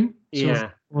numbering.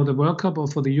 For the World Cup or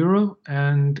for the Euro,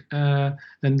 and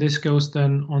then this goes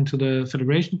then onto the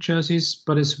federation jerseys,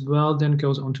 but as well then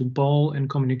goes onto ball and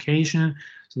communication.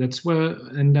 So that's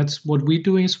what we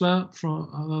do as well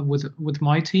with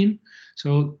my team.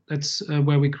 So that's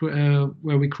where we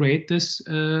create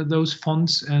those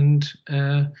fonts and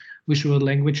visual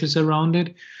languages around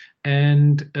it.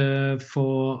 And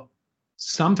for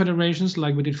some federations,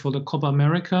 like we did for the Copa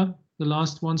America, the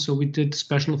last one, so we did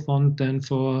special font then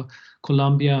for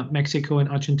Colombia, Mexico, and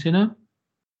Argentina,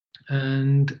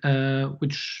 and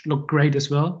which looked great as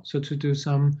well. So to do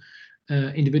some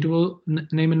individual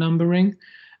name and numbering.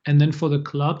 And then for the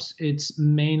clubs, it's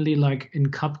mainly like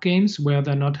in cup games where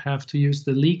they not have to use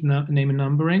the league name and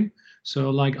numbering.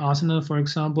 So like Arsenal, for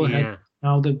example, had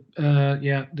now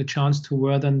the chance to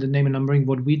wear then the name and numbering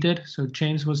what we did. So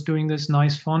James was doing this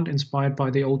nice font inspired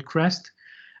by the old crest.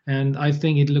 And I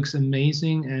think it looks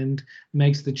amazing and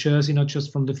makes the jersey not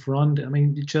just from the front. I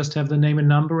mean, you just have the name and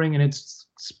numbering and it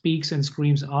speaks and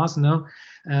screams Arsenal.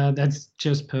 That's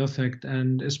just perfect.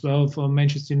 And as well for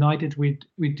Manchester United, we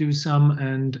do some,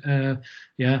 and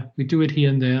we do it here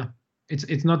and there.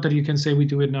 It's not that you can say we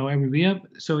do it now every year.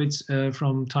 So it's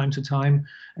from time to time,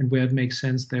 and where it makes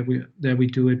sense that we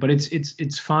do it. But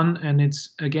it's fun, and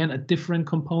it's again a different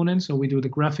component. So we do the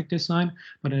graphic design,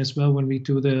 but as well when we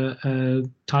do the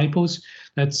typos,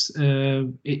 that's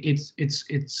it's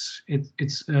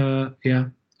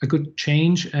a good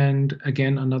change, and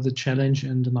again another challenge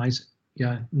and a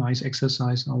nice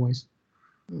exercise always.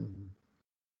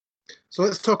 So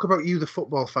let's talk about you, the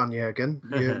football fan, Jürgen.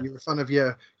 You're a fan of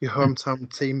your hometown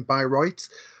team, Bayreuth.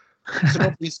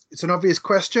 It's an obvious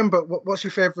question, but what's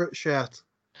your favourite shirt?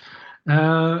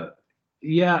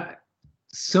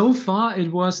 So far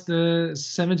it was the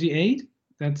 78.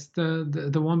 That's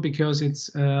the one, because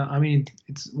it's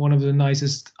it's one of the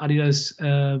nicest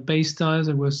Adidas base styles.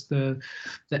 It was the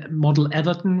model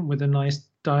Everton with a nice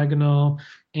diagonal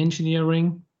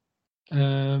engineering,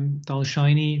 dull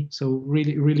shiny, so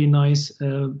really nice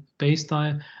base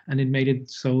style, and it made it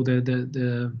so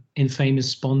the infamous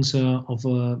sponsor of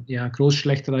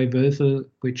Großschlächterei Wölfe,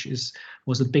 which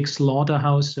was a big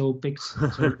slaughterhouse,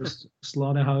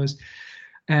 slaughterhouse.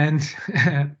 And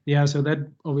so that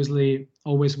obviously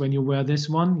always when you wear this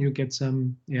one, you get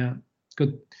some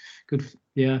good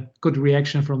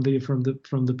reaction from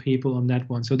the people on that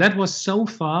one. So that was so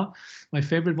far my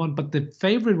favorite one, but the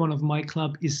favorite one of my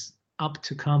club is up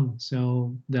to come.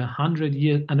 So the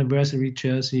 100-year anniversary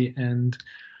jersey, and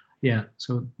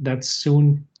so that's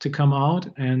soon to come out,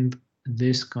 and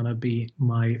this gonna be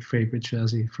my favorite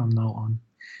jersey from now on.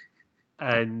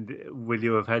 And will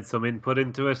you have had some input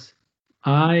into it?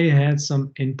 I had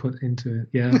some input into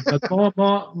it, but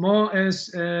more as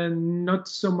not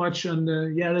so much on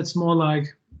the it's more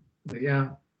like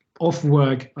off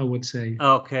work, I would say.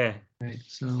 Okay. Right,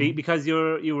 so because you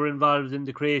were involved in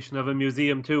the creation of a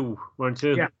museum too, weren't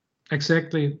you? Yeah,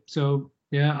 exactly. So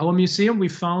our museum, we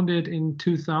founded in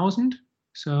 2000.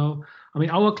 So I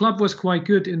mean, our club was quite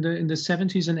good in the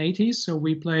 70s and 80s. So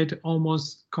we played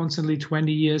almost constantly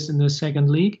 20 years in the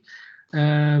second league.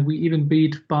 We even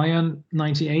beat Bayern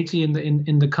 1980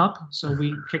 in the cup, so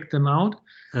we kicked them out.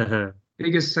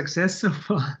 Biggest success so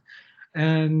far.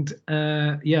 And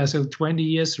so 20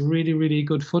 years, really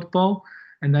good football.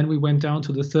 And then we went down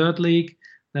to the third league.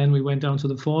 Then we went down to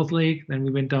the fourth league. Then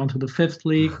we went down to the fifth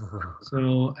league.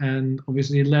 So, and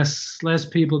obviously less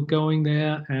people going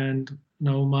there, and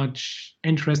no much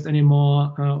interest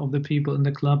anymore of the people in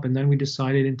the club. And then we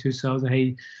decided in 2000,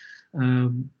 hey,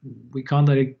 we can't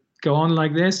let it go on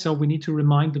like this. So we need to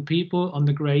remind the people on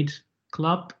the great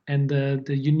club and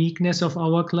the uniqueness of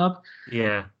our club.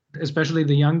 Yeah. Especially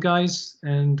the young guys,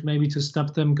 and maybe to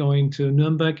stop them going to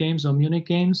Nuremberg games or Munich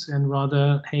games, and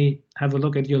rather, hey, have a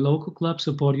look at your local club,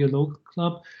 support your local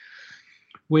club,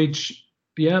 which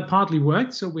partly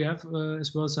worked. So we have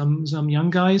as well some young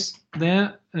guys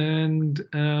there, and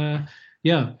and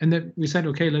then we said,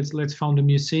 okay, let's found a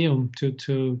museum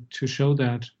to show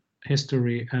that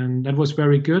history, and that was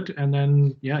very good. And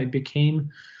then it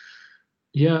became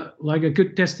like a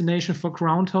good destination for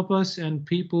groundhoppers and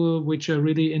people which are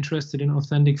really interested in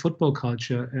authentic football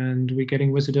culture. And we're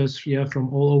getting visitors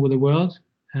from all over the world.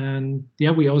 And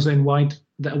we also invite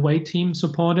the away team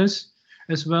supporters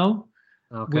as well,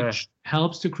 which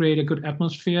helps to create a good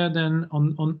atmosphere then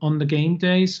on the game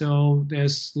day. So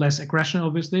there's less aggression,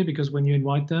 obviously, because when you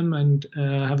invite them and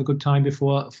have a good time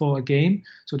for a game,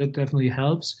 so that definitely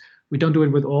helps. We don't do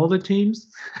it with all the teams.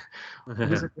 We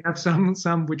have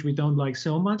some which we don't like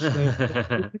so much,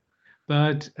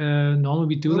 but normally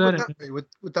we do that.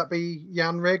 Would that be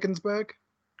Jan Regensburg?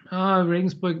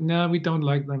 Regensburg, no, we don't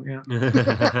like them.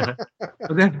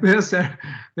 But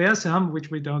there are some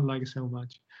which we don't like so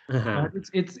much. But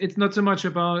it's not so much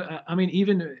about. I mean,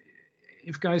 even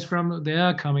if guys from there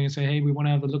are coming and say, hey, we want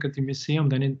to have a look at the museum,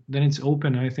 then it's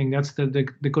open. I think that's the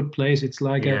good place. It's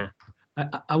like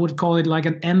I would call it like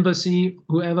an embassy.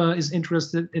 Whoever is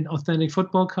interested in authentic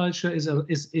football culture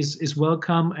is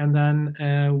welcome. And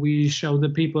then we show the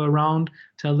people around,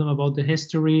 tell them about the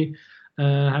history,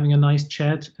 having a nice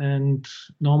chat. And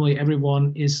normally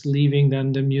everyone is leaving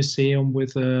then the museum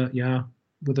with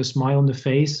a smile on the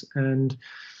face. And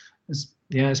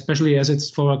especially as it's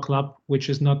for a club which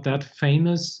is not that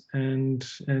famous. And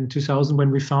in 2000,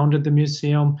 when we founded the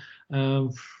museum,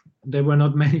 there were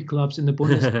not many clubs in the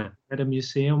Bundesliga at a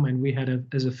museum, and we had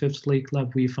as a fifth league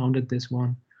club, we founded this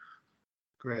one.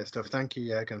 Great stuff. Thank you,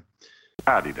 Jürgen.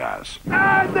 Adidas.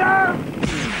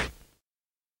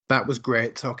 That was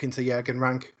great talking to Jürgen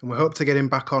Rank, and we hope to get him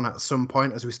back on at some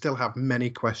point as we still have many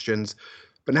questions.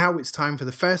 But now it's time for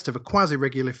the first of a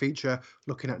quasi-regular feature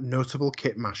looking at notable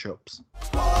kit mashups.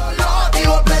 Oh Lord, the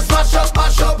old place mash up,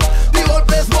 the old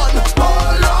place one.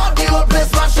 Oh Lord, the old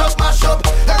place mash up,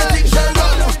 everything shall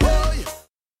run.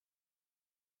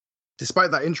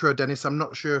 Despite that intro, Dennis, I'm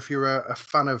not sure if you're a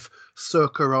fan of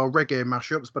soca or reggae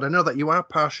mashups, but I know that you are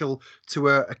partial to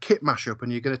a kit mashup,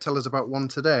 and you're going to tell us about one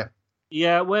today.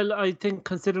 Yeah, well, I think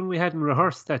considering we hadn't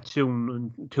rehearsed that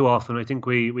tune too often, I think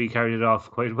we carried it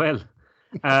off quite well.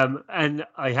 And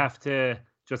I have to,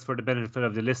 just for the benefit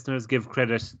of the listeners, give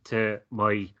credit to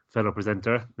my fellow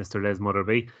presenter, Mr. Les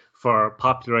Motherby, for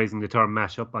popularising the term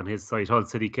mashup on his site, Hull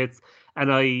City Kits. And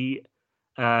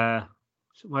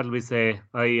what did we say?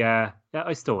 I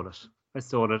stole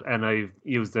it. And I've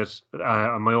used it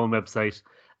on my own website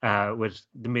with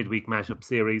the midweek mashup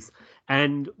series.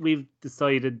 And we've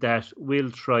decided that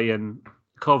we'll try and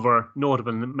cover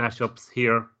notable mashups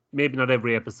here. Maybe not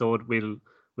every episode. We'll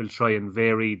try and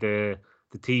vary the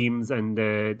teams and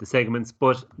the segments,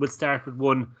 but we'll start with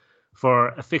one for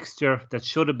a fixture that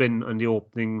should have been on the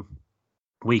opening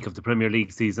week of the Premier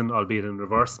League season, albeit in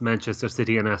reverse. Manchester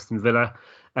City and Aston Villa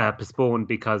postponed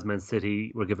because Man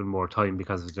City were given more time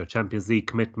because of their Champions League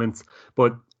commitments.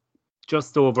 But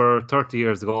just over 30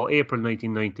 years ago, April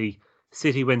 1990,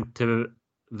 City went to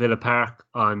Villa Park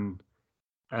on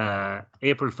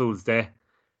April Fool's Day,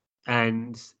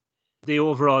 and the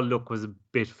overall look was a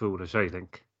bit foolish, I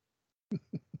think.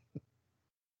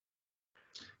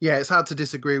 Yeah, it's hard to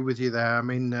disagree with you there. I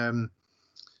mean,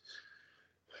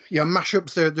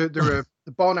 mashups, they're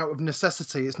born out of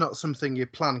necessity. It's not something you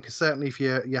plan, because certainly if you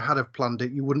had have planned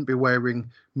it, you wouldn't be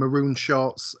wearing maroon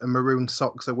shorts and maroon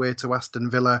socks away to Aston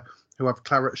Villa, who have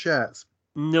claret shirts.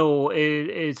 No,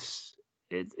 it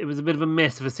was a bit of a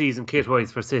mess of a season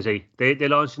kit-wise for City. They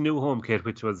launched a new home kit,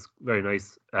 which was very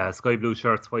nice. Sky blue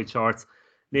shirts, white shorts,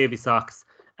 navy socks,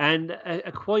 and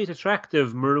a quite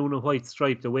attractive maroon and white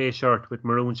striped away shirt with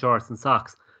maroon shorts and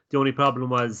socks. The only problem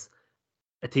was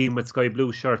a team with sky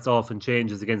blue shirts often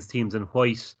changes against teams in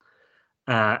white,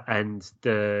 and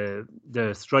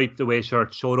the striped away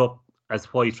shirt showed up as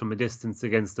white from a distance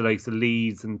against the likes of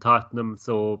Leeds and Tottenham,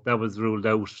 so that was ruled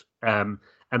out.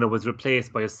 And it was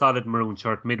replaced by a solid maroon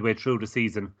shirt midway through the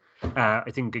season. I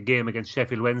think a game against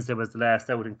Sheffield Wednesday was the last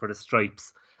outing for the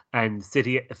Stripes, and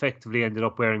City effectively ended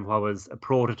up wearing what was a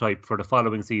prototype for the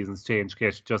following season's change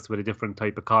kit, just with a different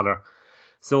type of collar.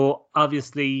 So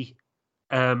obviously,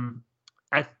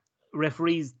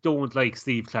 referees don't like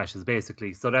sleeve clashes,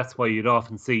 basically. So that's why you'd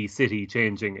often see City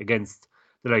changing against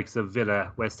the likes of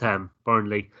Villa, West Ham,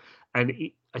 Burnley. And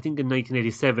I think in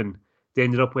 1987, they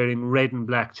ended up wearing red and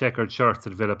black checkered shirts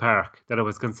at Villa Park, that it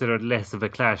was considered less of a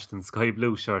clash than sky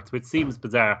blue shirts, which seems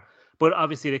bizarre. But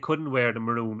obviously they couldn't wear the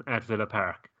maroon at Villa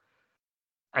Park.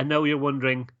 And now you're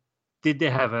wondering, did they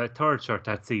have a third shirt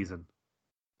that season?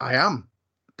 I am.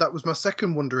 That was my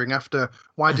second wondering after,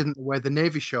 why didn't they wear the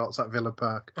navy shorts at Villa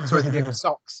Park? Sorry, the navy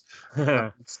socks.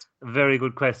 Very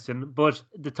good question. But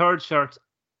the third shirt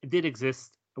did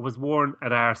exist. It was worn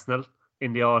at Arsenal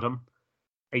in the autumn.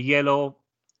 A yellow,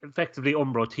 effectively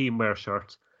Umbro teamwear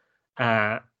shirt.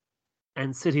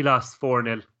 And City lost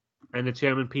 4-0. And the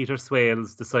chairman, Peter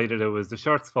Swales, decided it was the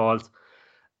shirt's fault.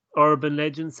 Urban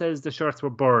legend says the shirts were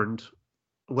burned.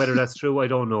 Whether that's true, I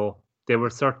don't know. They were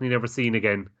certainly never seen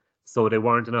again, so they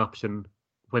weren't an option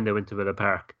when they went to Villa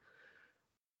Park.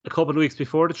 A couple of weeks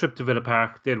before the trip to Villa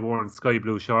Park, they'd worn sky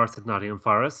blue shorts at Nottingham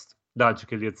Forest.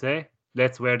 Logical, you'd say.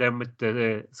 Let's wear them with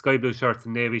the sky blue shirts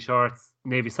and navy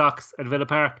socks at Villa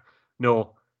Park.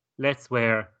 No, let's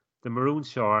wear the maroon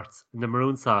shorts and the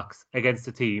maroon socks against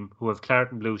a team who have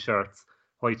claret and blue shirts,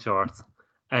 white shorts,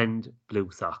 and blue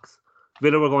socks.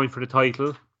 Villa were going for the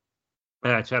title,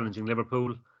 challenging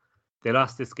Liverpool. They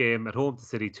lost this game at home to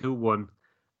City 2-1,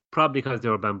 probably because they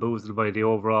were bamboozled by the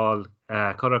overall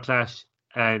colour clash,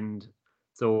 and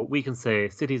So we can say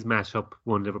City's matchup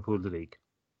won Liverpool the league.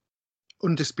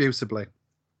 Undisputably.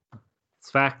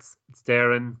 It's facts. It's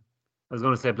there in, I was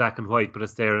going to say black and white, but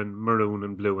it's there in maroon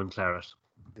and blue and claret.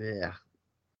 Yeah.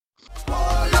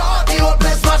 Oh Lord, the whole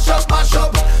place mash up, mash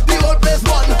up. The whole place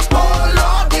won. Oh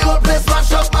Lord, the whole place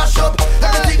mash up, mash up.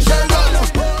 Everything shall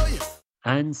run.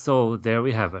 And so there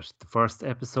we have it, the first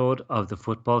episode of the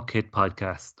Football Kit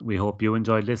podcast. We hope you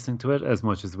enjoyed listening to it as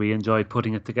much as we enjoyed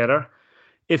putting it together.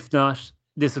 If not,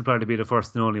 this will probably be the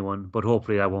first and only one, but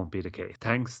hopefully that won't be the case.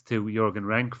 Thanks to Jurgen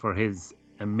Rank for his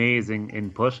amazing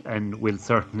input, and we'll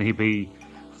certainly be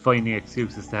finding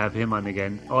excuses to have him on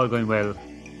again. All going well,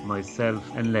 myself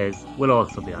and Les will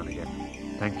also be on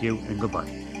again. Thank you and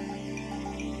goodbye.